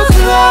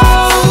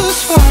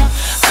for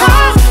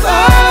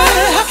comfort.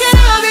 How can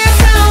I be a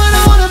friend when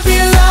I wanna be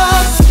a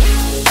lover?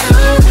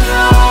 Too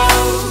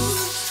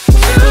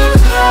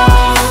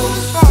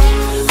close for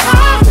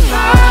comfort.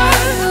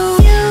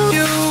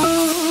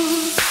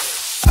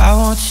 I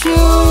want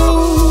you,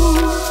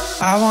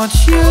 I want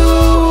you,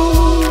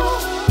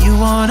 you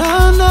want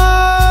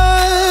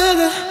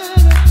another.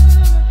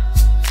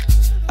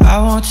 I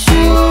want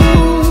you,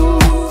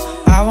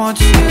 I want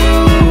you,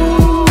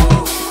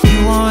 you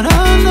want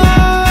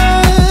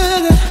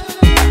another.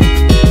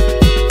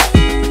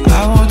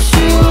 I want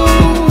you,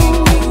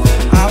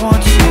 I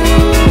want you,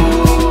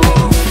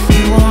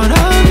 you want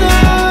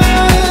another.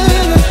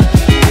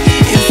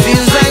 It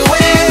feels like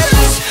we're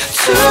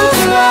too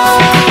close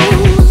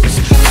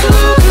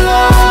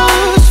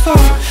for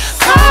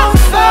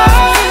comfort.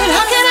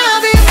 How can I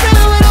be a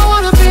friend when I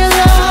wanna be a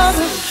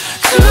lover?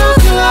 Too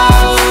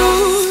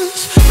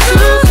close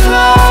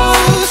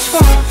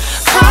for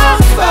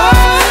comfort.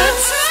 Too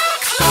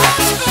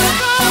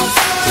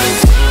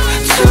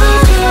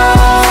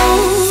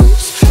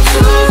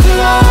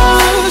close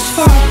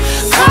for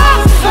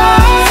comfort.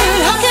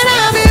 How can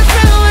I be a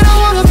friend when I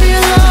wanna be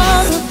a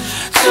lover?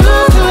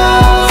 Too close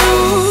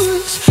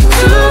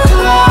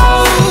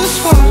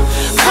for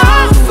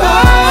comfort.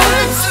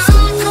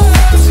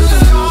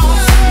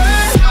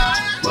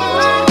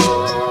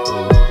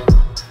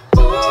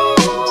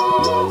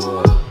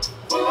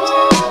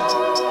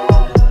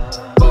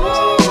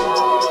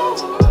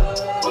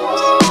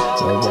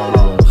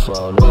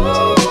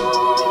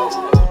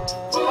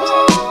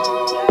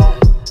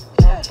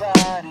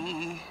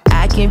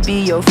 I can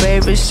be your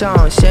favorite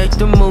song, set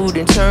the mood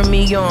and turn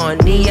me on.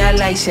 Neon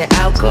lights and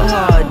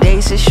alcohol,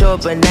 days are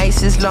short but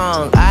nights is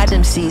long.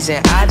 Autumn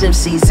season,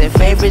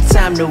 favorite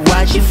time to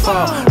watch you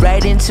fall.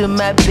 Right into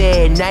my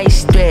bed,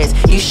 nice dress,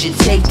 you should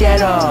take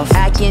that off.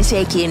 I can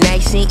take it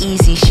nice and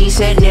easy, she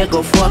said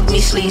nigga fuck me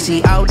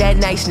sleazy. All that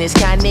niceness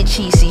kinda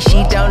cheesy,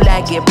 she don't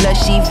like it, plus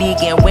she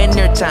vegan.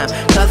 Wintertime,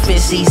 cuffing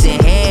season,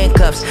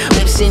 handcuffs,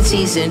 lips and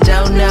teasing.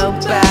 Don't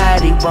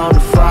nobody wanna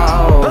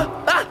fall.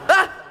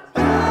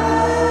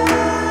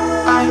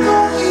 I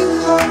know you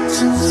want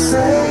to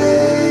say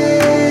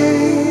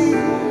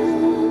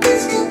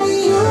this could be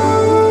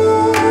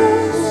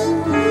yours,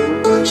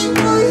 but you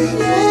know you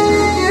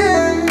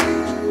can't.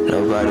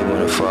 Nobody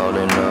wanna fall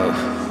in love.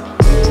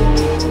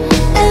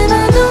 And I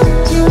know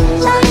you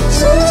like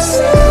to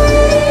say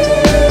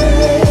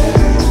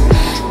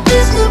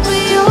this could be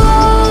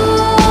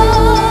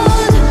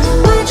yours,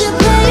 but you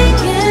play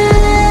games.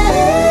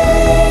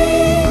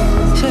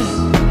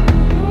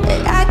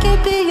 I can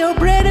be your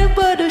bread and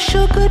butter,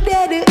 sugar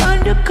daddy,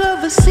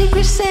 undercover,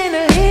 secret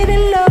Santa,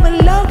 hidden love,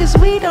 as long as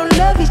we don't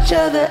love each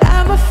other.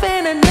 I'm a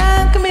fan of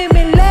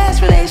non-commitment,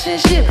 last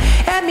relationship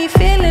had me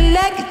feeling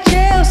like a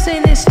jail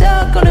sentence,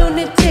 stuck on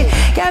lunatic.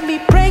 Got me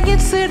praying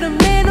to the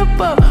man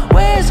above,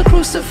 where's the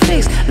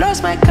crucifix?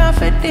 Lost my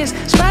confidence,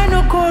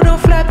 spinal cord on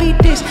floppy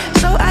disk,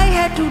 so I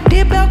had to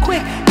dip out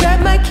quick,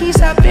 grab my keys,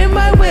 hop in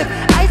my whip.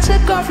 I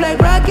took off like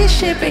rocket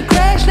ship and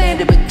crash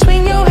landed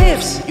between your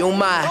hips. You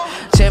my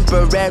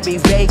temporary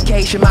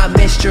vacation, my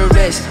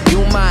mistress.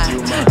 You my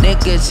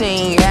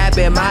nicotine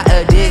habit, my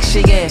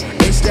addiction.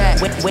 It's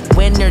that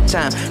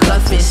wintertime,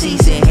 cuffing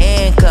season,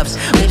 handcuffs,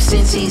 lips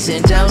and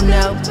teasing. Don't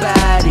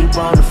nobody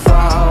wanna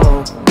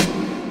fall.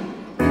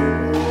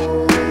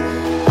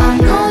 I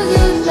know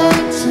you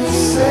like to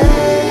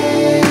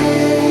say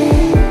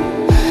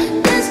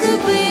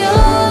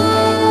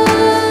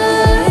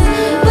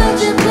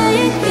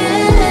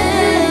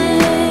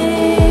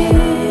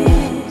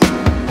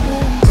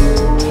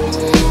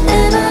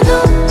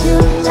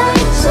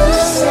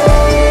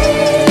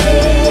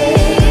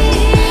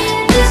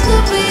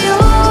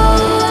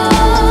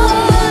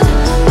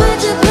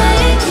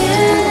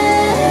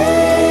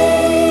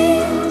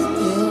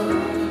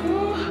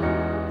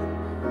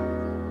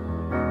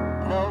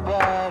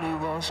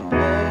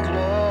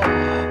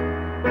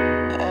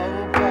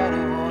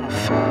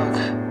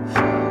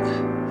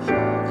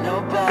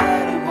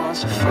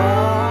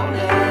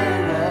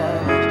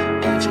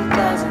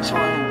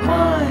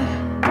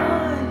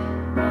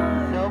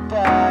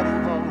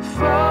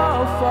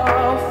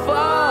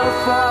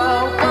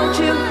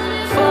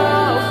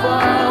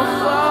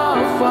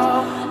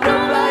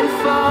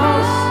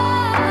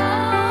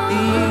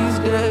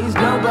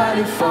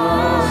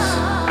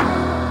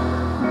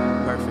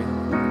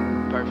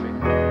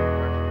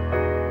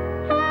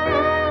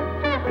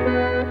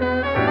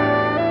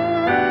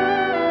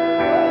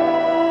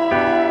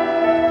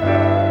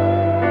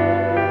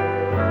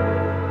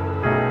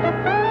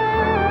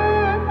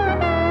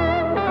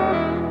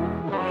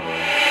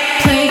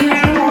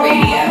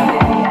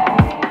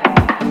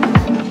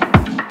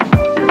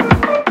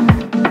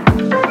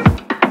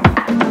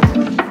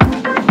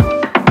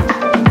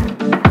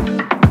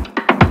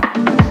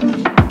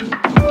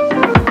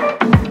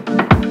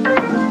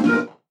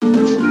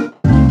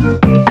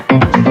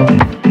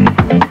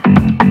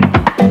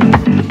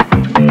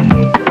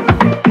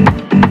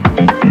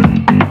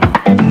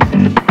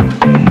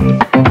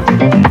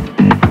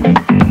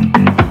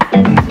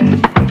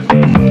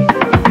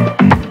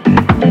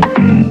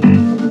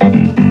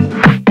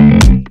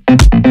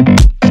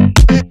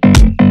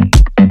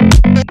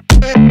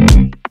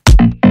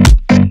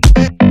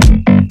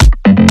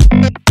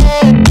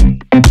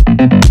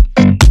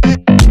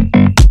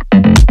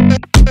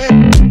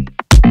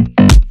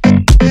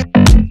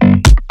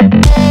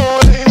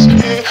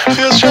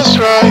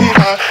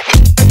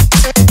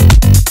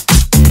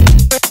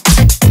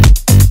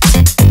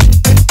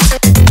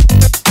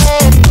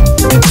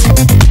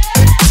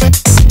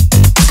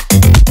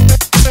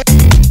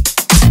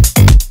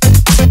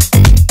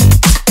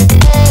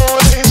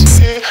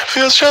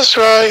just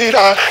right.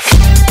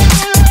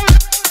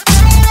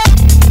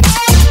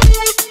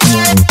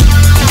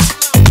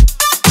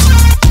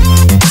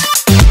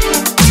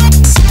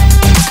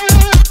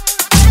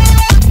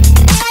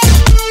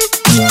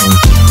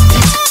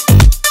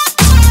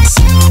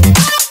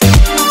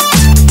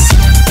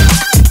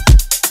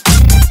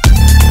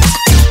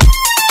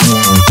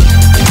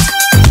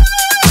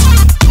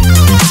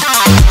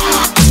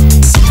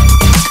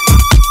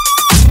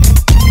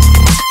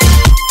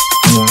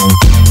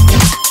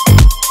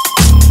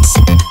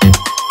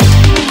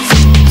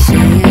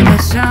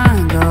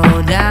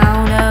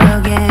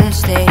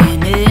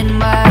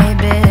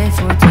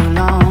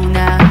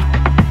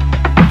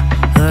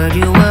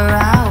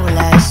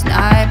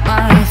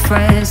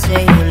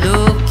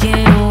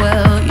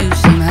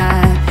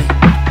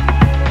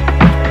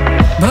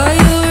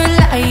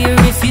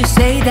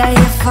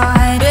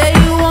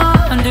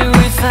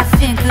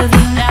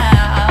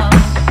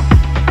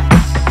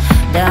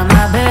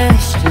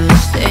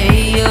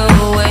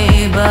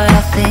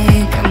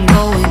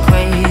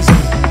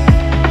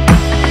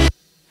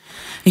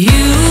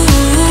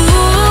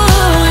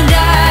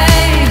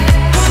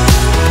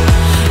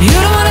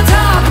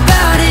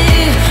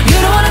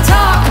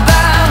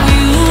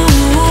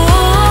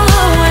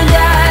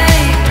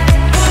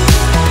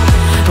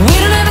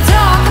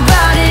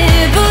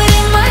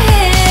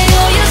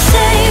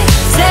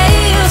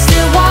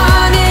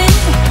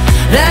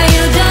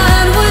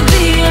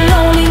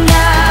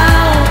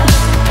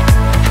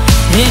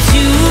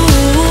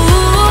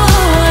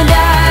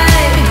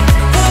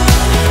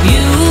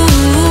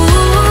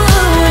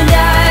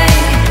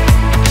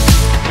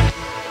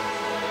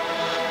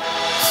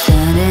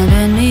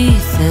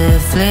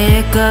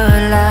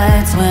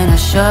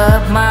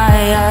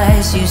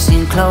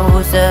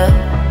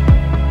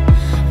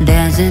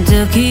 Dancing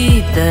to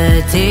keep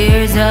the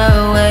tears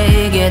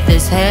away. Get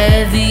this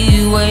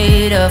heavy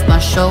weight off my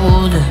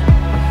shoulder.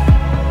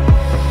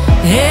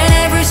 And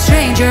every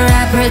stranger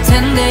I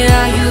pretend they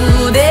are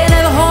you. They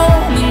never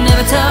hold me,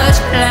 never touch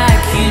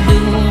like you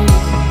do.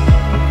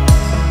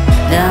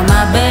 Done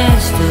my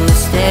best to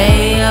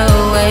stay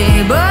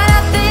away, but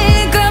I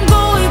think I'm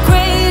going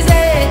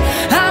crazy.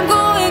 I'm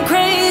going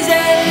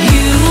crazy.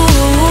 You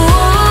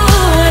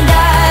and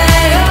I,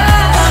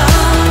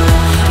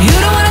 you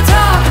don't wanna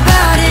talk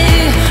about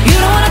it. You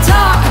don't wanna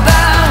talk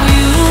about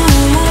you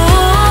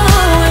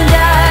and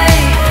I.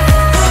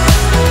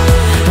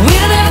 We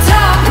don't ever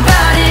talk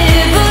about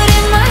it, but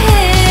in my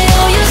head,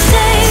 oh, you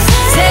say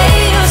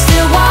you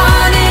still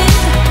want it.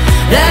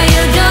 That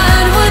you're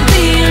done with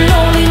being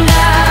lonely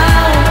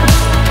now.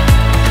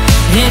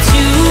 It's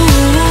you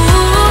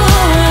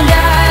and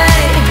I.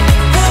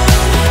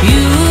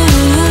 You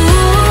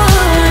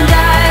and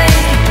I.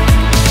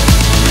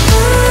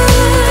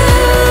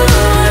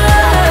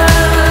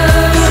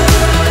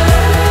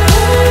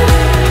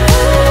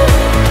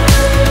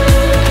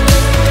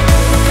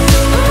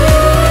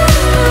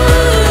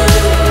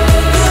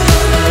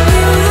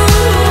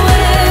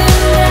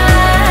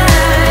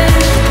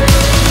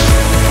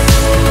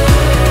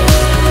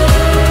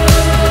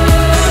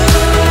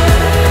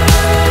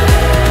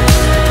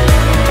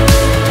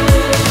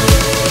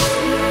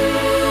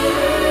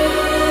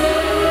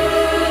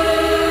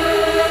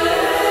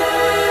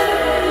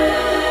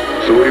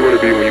 So what do you want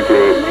to be when you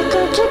grow up?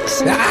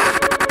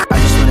 I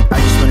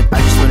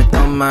just wanna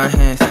throw my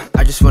hands.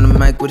 I just wanna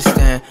make with a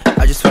stand.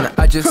 I just wanna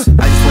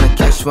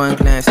catch one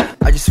glance.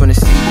 I just wanna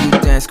see you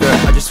dance, girl.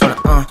 I just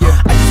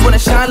wanna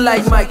shine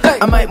like Mike.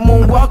 I might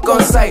moonwalk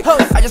on sight.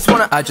 I just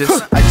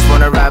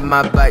wanna ride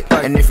my bike.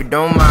 And if you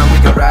don't mind, we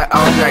can ride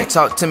all night.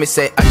 Talk to me,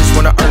 say I just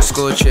wanna earn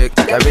school chick.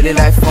 I really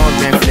like phone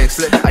and flicks.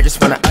 I just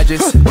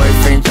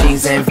boyfriend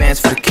jeans and Vans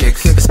for the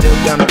kicks. But still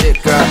dumb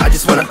dick, girl. I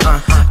just wanna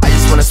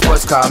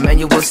sports car,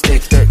 manual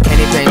stick.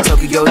 Candy paint,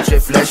 Tokyo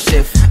drift, let's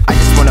shift. I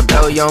just wanna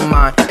blow your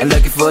mind and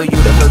looking for you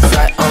to hook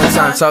right on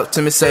time. Talk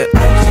to me, say I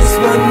just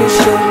wanna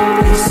show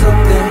you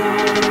something.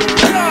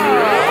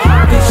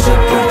 You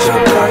should put your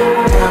guard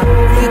down.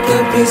 We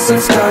can be some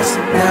stars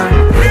now.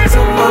 It's a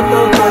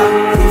mama while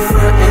we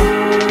frontin'.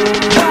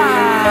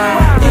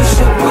 You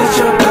should put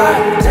your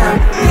guard down.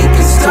 We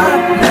can start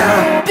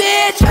now,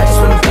 bitch.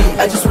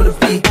 I just wanna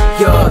be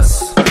yours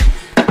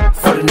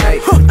for the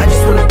night.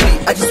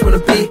 I just wanna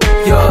be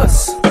yours.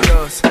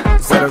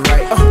 Is that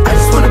alright? I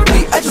just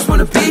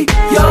wanna be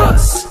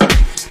yours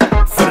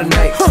for the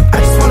night.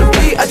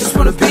 I just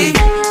wanna be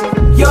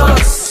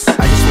yours.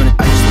 I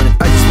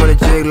just wanna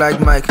jig like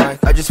Mike.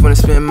 I just wanna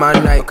spend my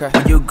night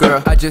with you,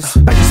 girl. I just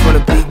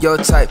wanna be your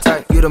type.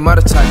 You the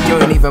mother type, you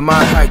ain't even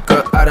my height,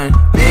 girl. I done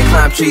been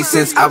climb trees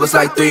since I was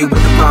like 3.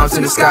 With the palms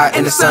in the sky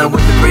and the sun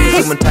with the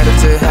breeze. You entitled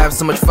to have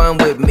so much fun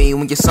with me.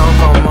 When your song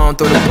come on,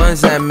 throw the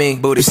buns at me.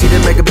 Booty, see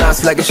them make it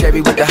bounce like a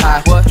Chevy with the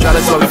high. Try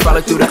to we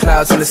follow through the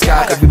clouds in the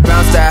sky. If you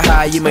bounce that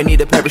high, you may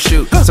need a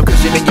parachute. Some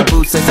cushion in your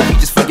boots and some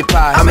peaches for your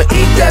pie. I'ma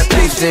eat that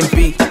peach, then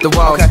beat the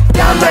wall.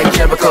 Down like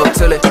Jericho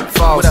till it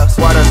falls.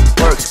 Water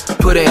works,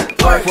 put in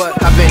work.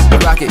 Hop in the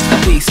rocket,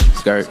 peace.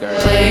 Skirt.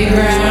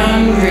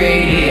 Playground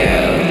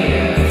Radio.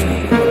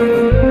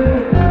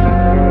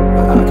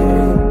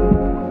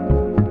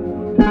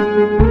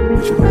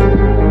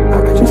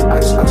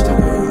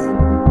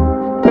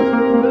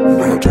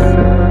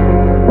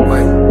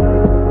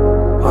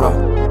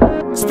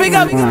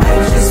 I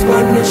just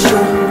wanna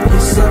show you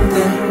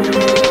something.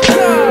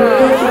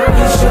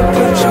 You should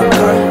put your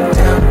guard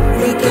down.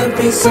 We can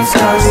be some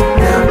stars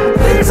now.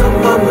 Little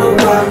mama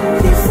while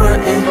he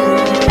frontin'.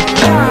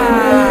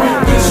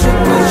 You should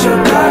put your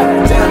guard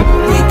down.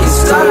 We can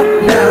start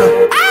now.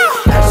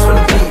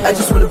 I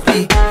just wanna be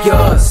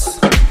yours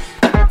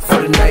for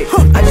the night.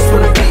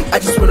 I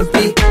just wanna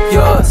be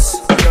yours.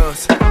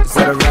 Is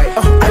that alright?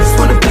 I just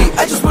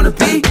wanna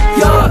be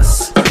yours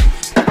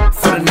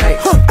for the night.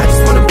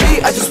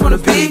 I just wanna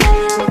be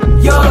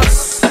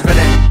yours. Run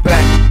that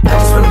back.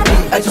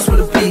 I just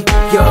wanna be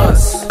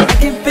yours. I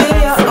can be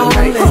your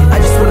only.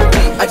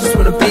 I just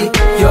wanna be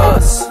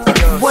yours.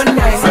 One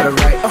night. Is that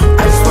alright?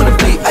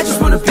 I just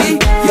wanna be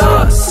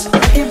yours. I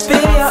can be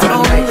your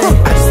only.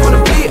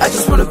 I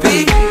just wanna be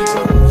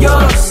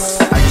yours.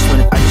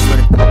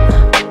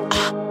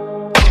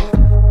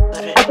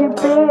 I can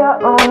be your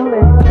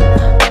only.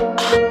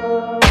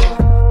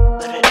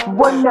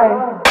 One night.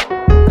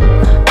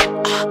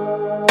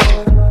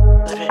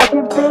 I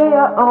can be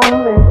your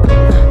only.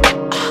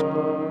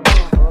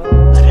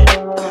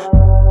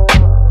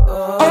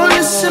 Oh,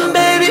 listen,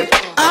 baby,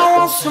 I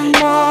want some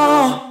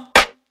more.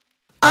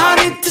 I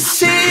need to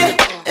see it,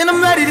 and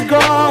I'm ready to go.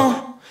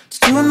 It's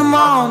 2 in the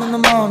morning,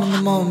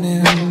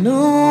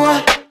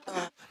 No,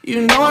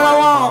 you know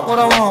what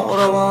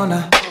I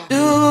wanna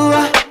do.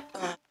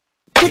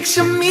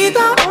 Picture me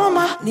down on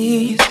my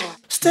knees,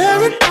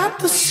 staring at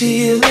the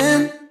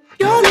ceiling.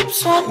 Your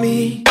lips on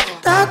me,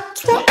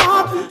 that's what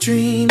I've been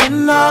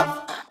dreaming of.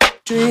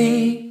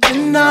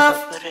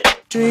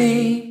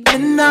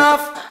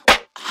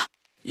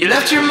 You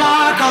left your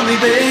mark on me,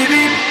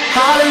 baby.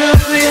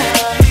 Hallelujah.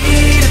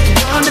 Need at the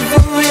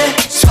rendezvous, yeah.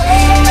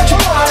 Scream at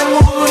your body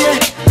move, yeah.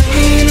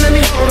 Lean, let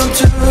me hold on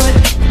to it.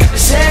 Got me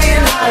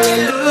saying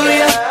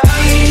hallelujah.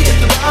 Need at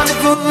the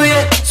rendezvous,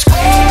 yeah.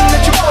 Scream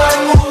at your body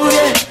move,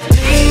 yeah.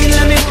 Lean,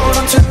 let me hold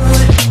on to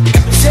it.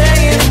 Got me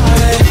saying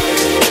hallelujah.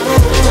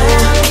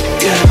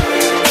 Yeah.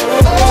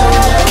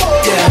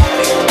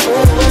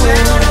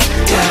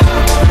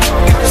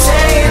 Got me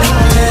saying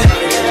hallelujah.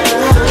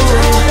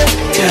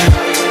 Yeah.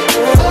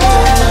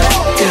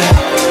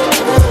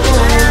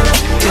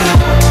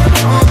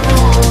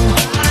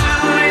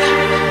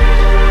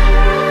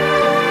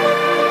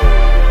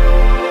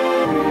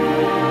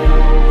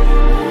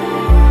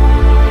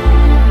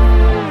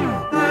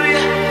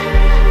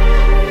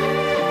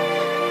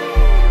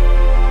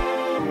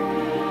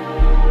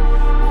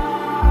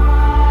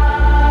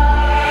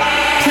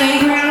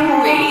 Playground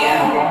Radio.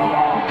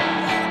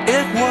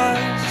 It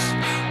was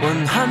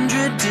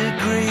 100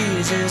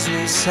 degrees as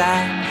we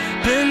sat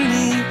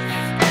beneath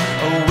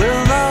a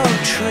willow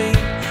tree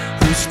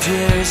whose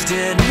tears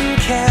didn't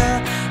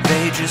care.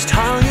 They just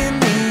hung in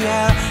the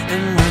air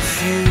and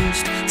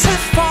refused to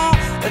fall.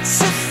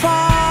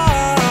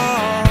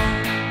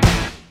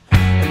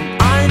 And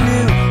I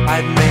knew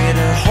I'd made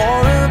a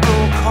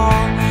horrible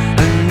call,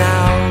 and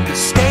now the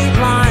state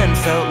line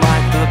felt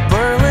like the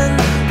Berlin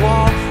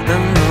Wall,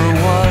 and there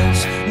was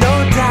no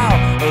doubt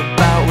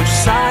about which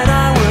side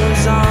I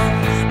was on.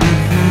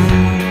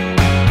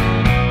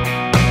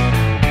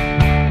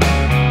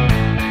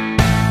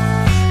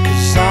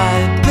 Cause I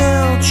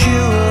built you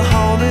a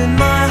home in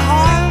my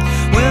heart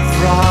with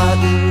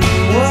rotten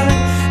wood,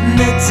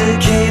 meant to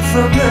keep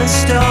from the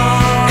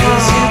start.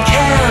 Cause you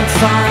can't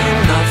find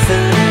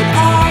nothing at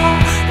all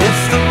if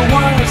there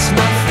was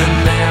nothing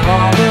there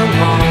all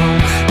along.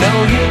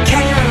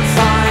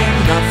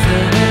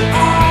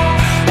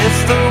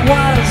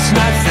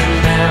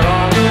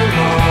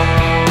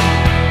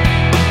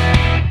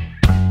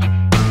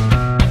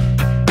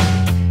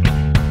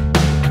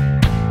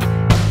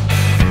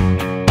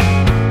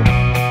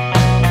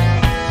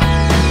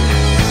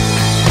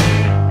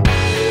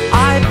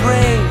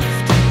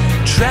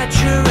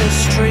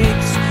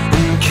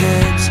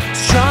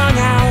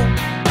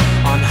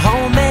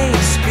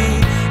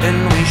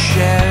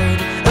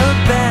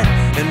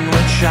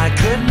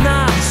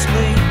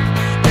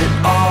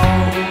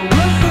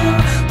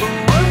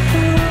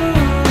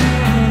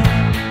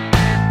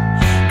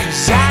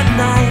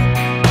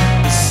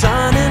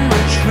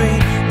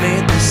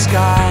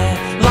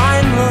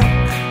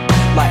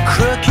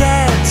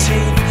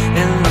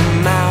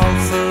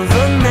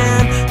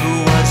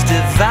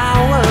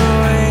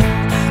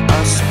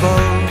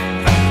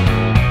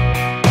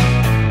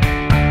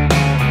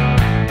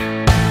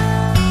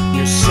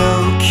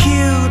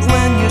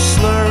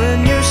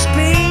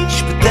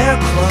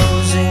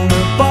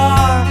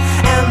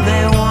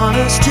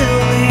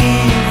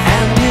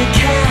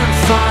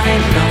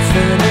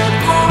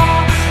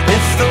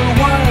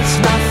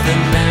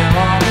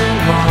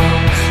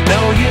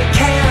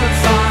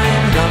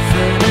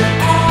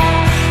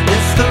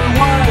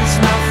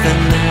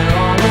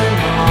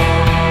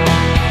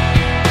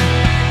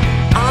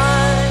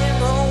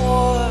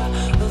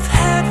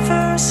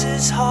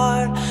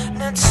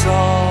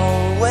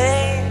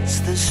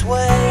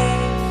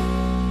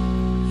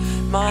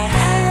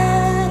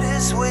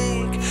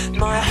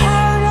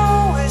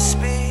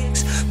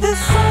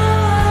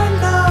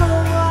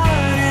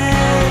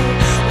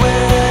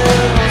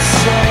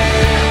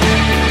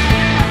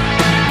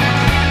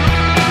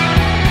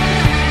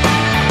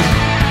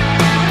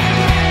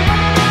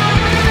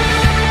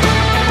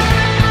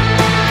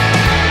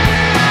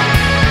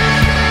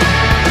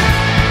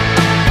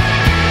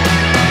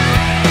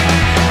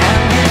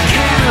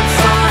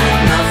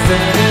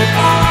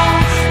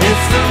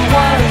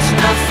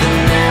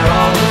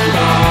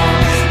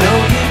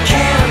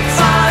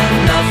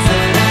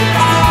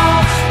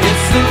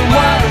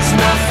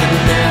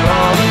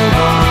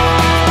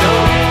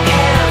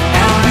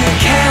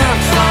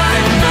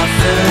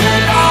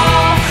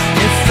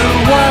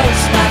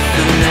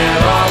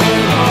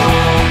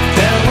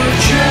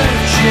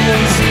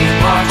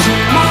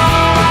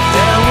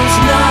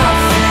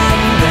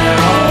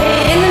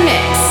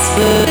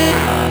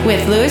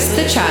 Louis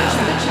the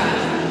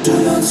Child.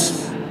 2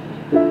 months.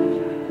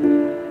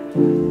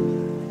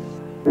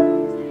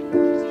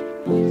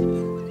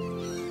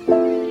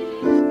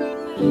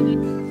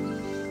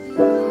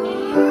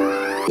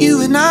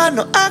 You and I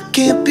know I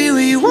can't be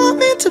where you want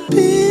me to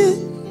be,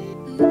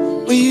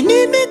 where you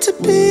need me to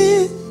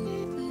be,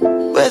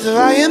 whether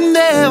I am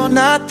there or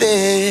not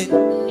there.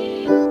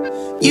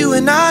 You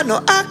and I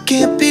know I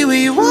can't be where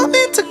you want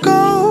me to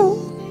go,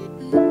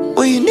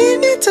 where you need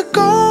me to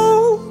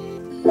go,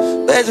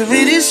 whether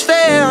it is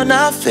fair or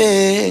not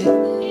fair.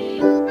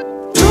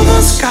 2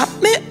 months got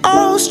me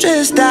all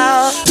stressed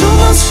out. 2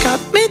 months got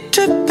me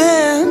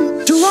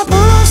tripping. Do I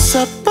pull us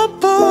up or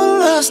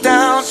pull us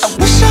down? I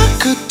wish I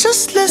could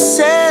just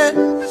listen.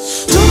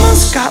 2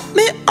 months got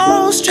me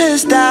all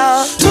stressed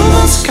out. 2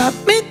 months got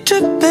me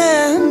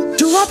tripping.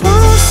 Do I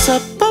pull us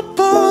up or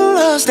pull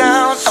us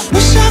down? I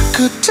wish I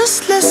could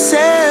just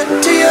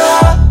listen to your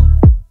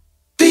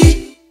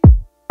heartbeat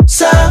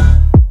sound.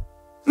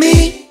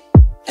 Me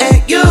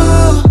and you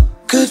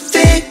could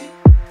figure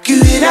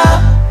it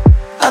out.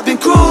 I've been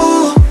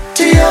cruel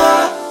to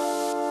your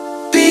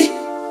beat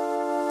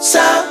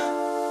sound.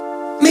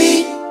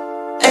 Me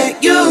and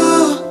you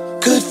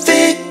could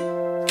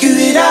figure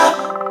it out.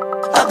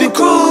 I've been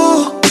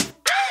cruel.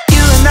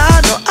 You and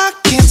I know I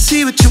can't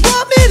see what you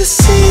want me to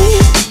see,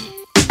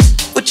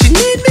 what you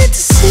need me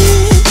to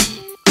see,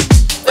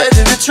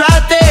 whether it's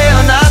right there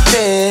or not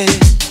there.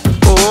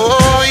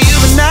 Oh, you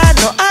and I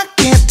know I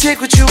can't take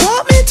what you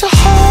want me to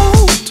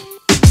hold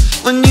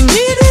when you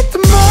need it the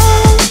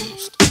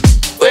most,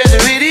 whether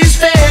it is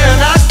fair or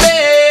not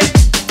fair.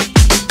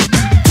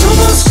 2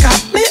 months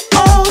got me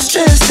all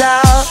stressed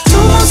out. 2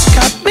 months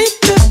got me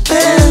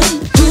tripping.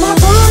 Do I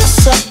pull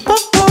us up or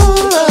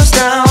pull us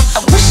down?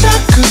 I wish I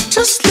could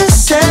just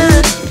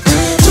listen.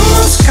 2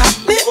 months got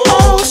me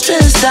all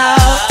stressed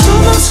out. 2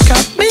 months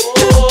got me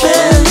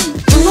tripping.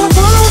 Do I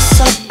pull us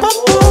up or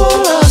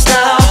pull us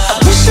down? I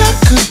wish I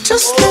could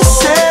just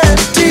listen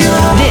to you.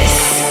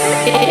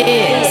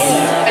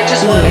 This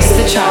is Louis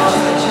the Child.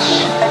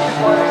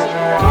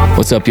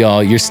 What's up,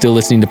 y'all? You're still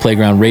listening to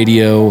Playground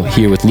Radio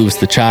here with Louis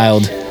the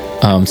Child.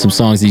 Some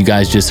songs that you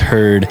guys just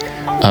heard.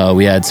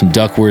 We had some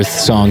Duckworth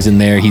songs in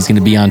there. He's going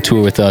to be on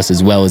tour with us,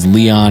 as well as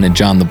Leon and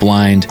John the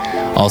Blind.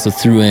 Also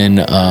threw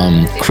in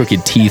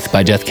Crooked Teeth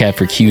by Cab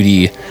For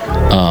Cutie.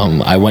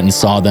 I went and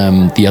saw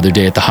them the other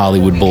day at the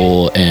Hollywood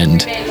Bowl,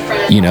 and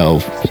you know,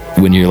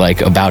 when you're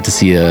like about to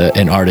see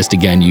an artist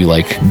again, you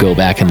like go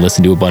back and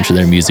listen to a bunch of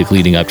their music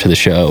leading up to the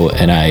show.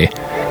 And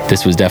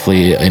this was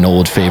definitely an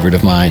old favorite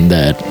of mine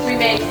that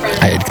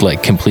I had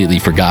like completely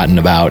forgotten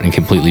about and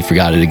completely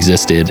forgot it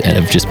existed, and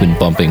have just been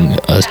bumping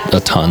a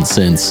ton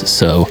since.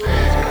 So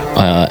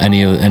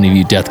any of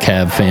you Death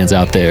Cab fans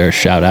out there,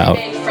 shout out.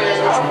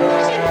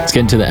 It's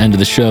getting to the end of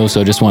the show,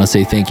 so I just want to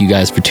say thank you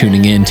guys for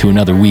tuning in to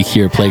another week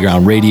here at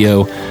Playground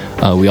Radio.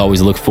 We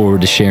always look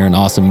forward to sharing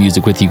awesome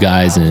music with you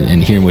guys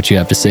and hearing what you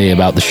have to say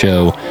about the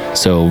show.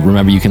 So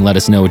remember, you can let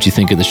us know what you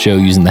think of the show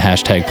using the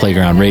hashtag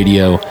Playground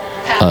Radio.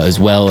 As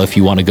well, if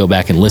you want to go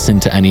back and listen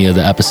to any of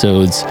the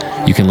episodes,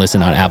 you can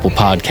listen on Apple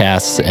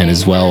Podcasts and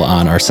as well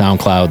on our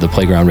SoundCloud, the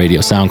Playground Radio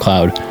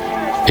SoundCloud.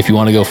 If you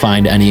want to go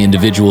find any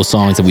individual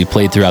songs that we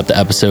played throughout the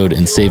episode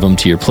and save them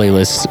to your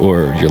playlist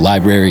or your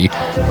library,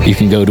 you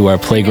can go to our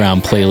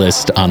Playground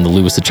playlist on the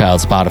Louis the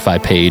Child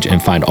Spotify page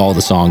and find all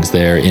the songs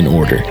there in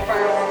order.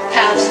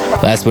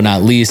 Last but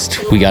not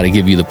least, we got to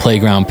give you the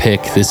Playground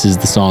pick. This is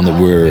the song that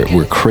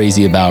we're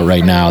crazy about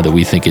right now, that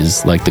we think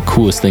is like the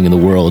coolest thing in the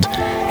world,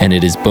 and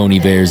it is Bon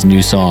Iver's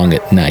new song,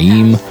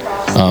 Naeem.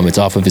 It's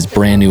off of his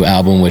brand new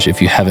album, which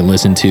if you haven't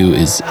listened to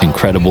is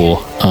incredible.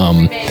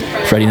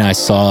 Freddie and I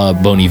saw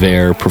Bon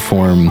Iver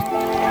perform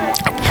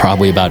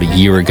probably about a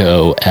year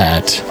ago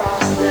at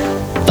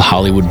the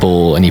Hollywood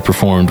Bowl, and he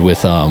performed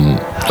with a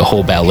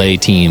whole ballet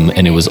team,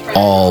 and it was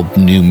all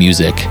new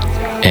music.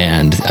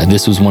 And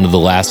this was one of the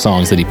last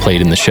songs that he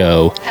played in the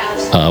show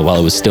while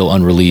it was still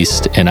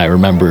unreleased. And I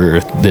remember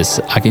this,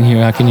 I can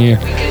hear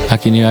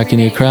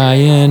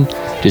crying,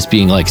 just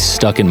being like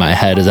stuck in my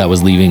head as I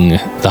was leaving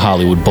the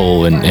Hollywood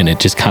Bowl, and it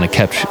just kind of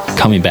kept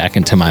coming back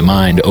into my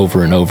mind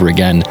over and over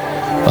again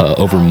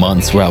over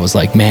months, where I was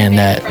like, man,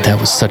 that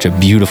was such a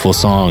beautiful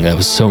song. That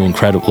was so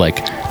incredible. Like,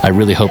 I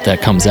really hope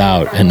that comes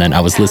out. And then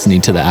I was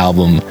listening to the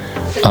album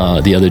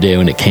the other day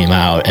when it came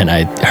out, and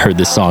I heard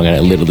this song, and I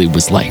literally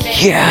was like,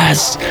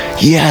 yes,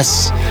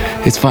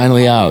 it's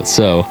finally out.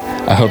 So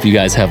I hope you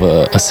guys have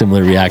a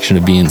similar reaction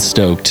of being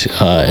stoked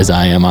as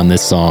I am on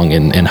this song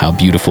and how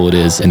beautiful it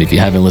is. And if you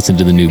haven't listened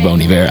to the new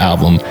Bon Iver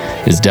album,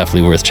 it's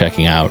definitely worth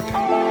checking out.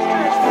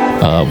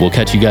 We'll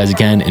catch you guys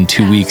again in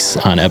 2 weeks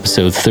on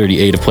episode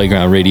 38 of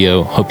Playground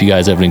Radio. Hope you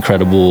guys have an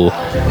incredible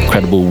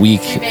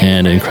week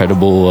and an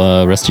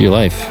incredible rest of your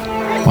life.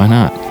 Why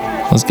not?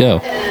 Let's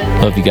go.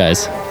 Love you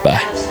guys.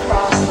 Bye.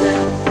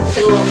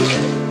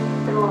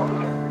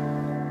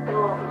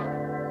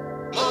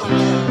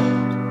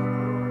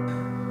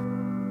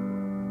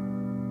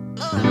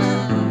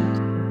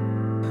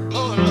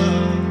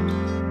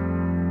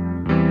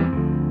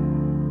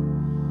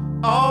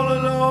 All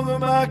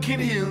along I can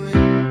hear it.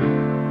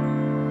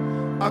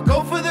 I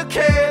go for the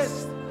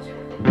cast.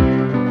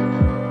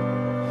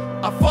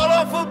 I fall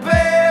off a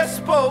bass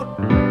boat.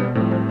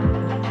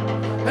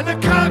 And the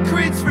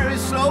concrete's very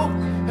slow.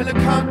 And the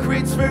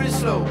concrete's very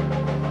slow.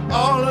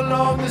 All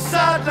along the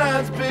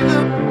sidelines,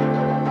 bigger.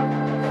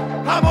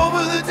 I'm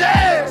over the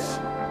dash.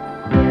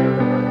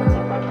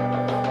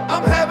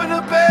 I'm having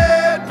a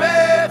bad,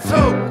 bad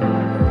soak.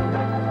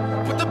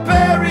 But the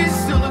berries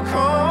still to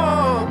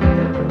come.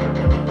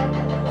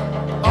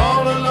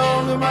 All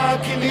along the I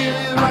can hear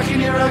you, I can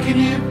hear, I can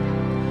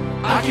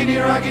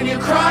hear. I can hear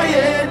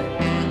crying.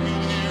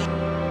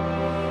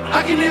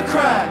 I can hear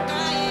cry.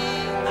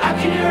 I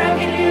can hear, I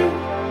can hear.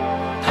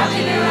 I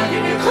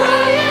can hear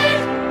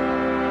crying.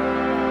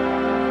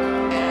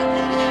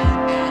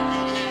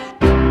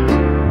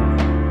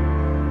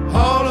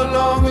 All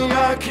along me,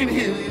 I can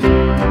hear you.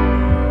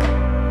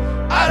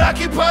 I'd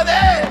occupy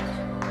that.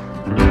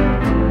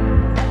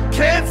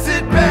 Can't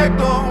sit back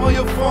long while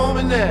you're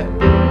forming that.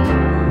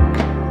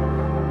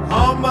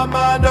 On my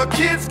mind, our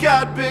kids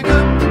got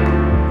bigger.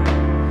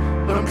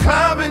 But I'm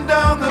climbing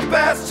down the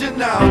bastion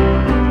now.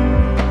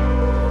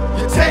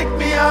 You take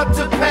me out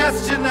to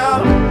pasture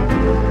now.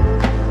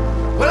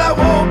 Well, I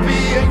won't be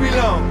angry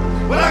long.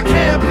 Well, I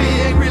can't be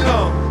angry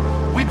long.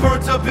 We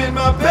burnt up in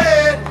my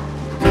bed,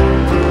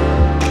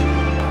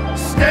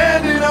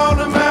 standing on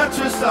the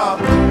mattress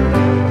up.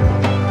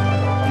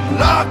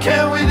 Lord,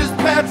 can't we just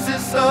patch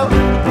this up?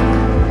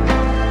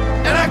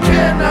 And I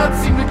cannot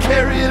seem to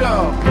carry it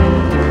all.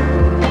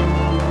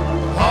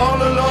 All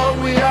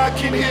along me, I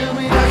can hear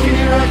me. I can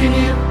hear, I can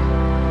hear.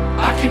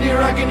 I can hear,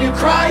 I can hear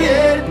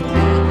crying.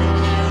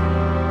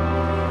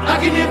 I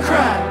can hear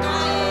cry.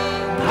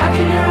 I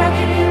can hear, I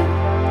can hear.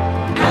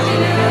 I can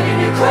hear, I can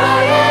hear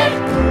crying.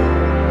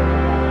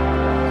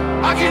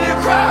 I can hear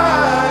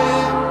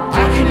crying.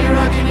 I can hear,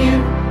 I can hear.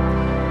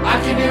 I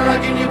can hear, I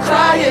can hear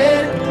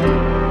crying.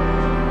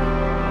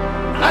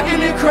 I can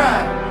hear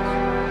cry.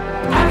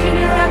 I can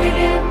hear, I can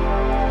hear.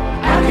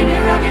 I can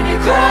hear, I can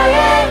hear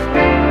crying.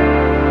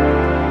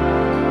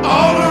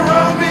 All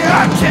around me,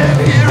 I can't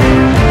hear it.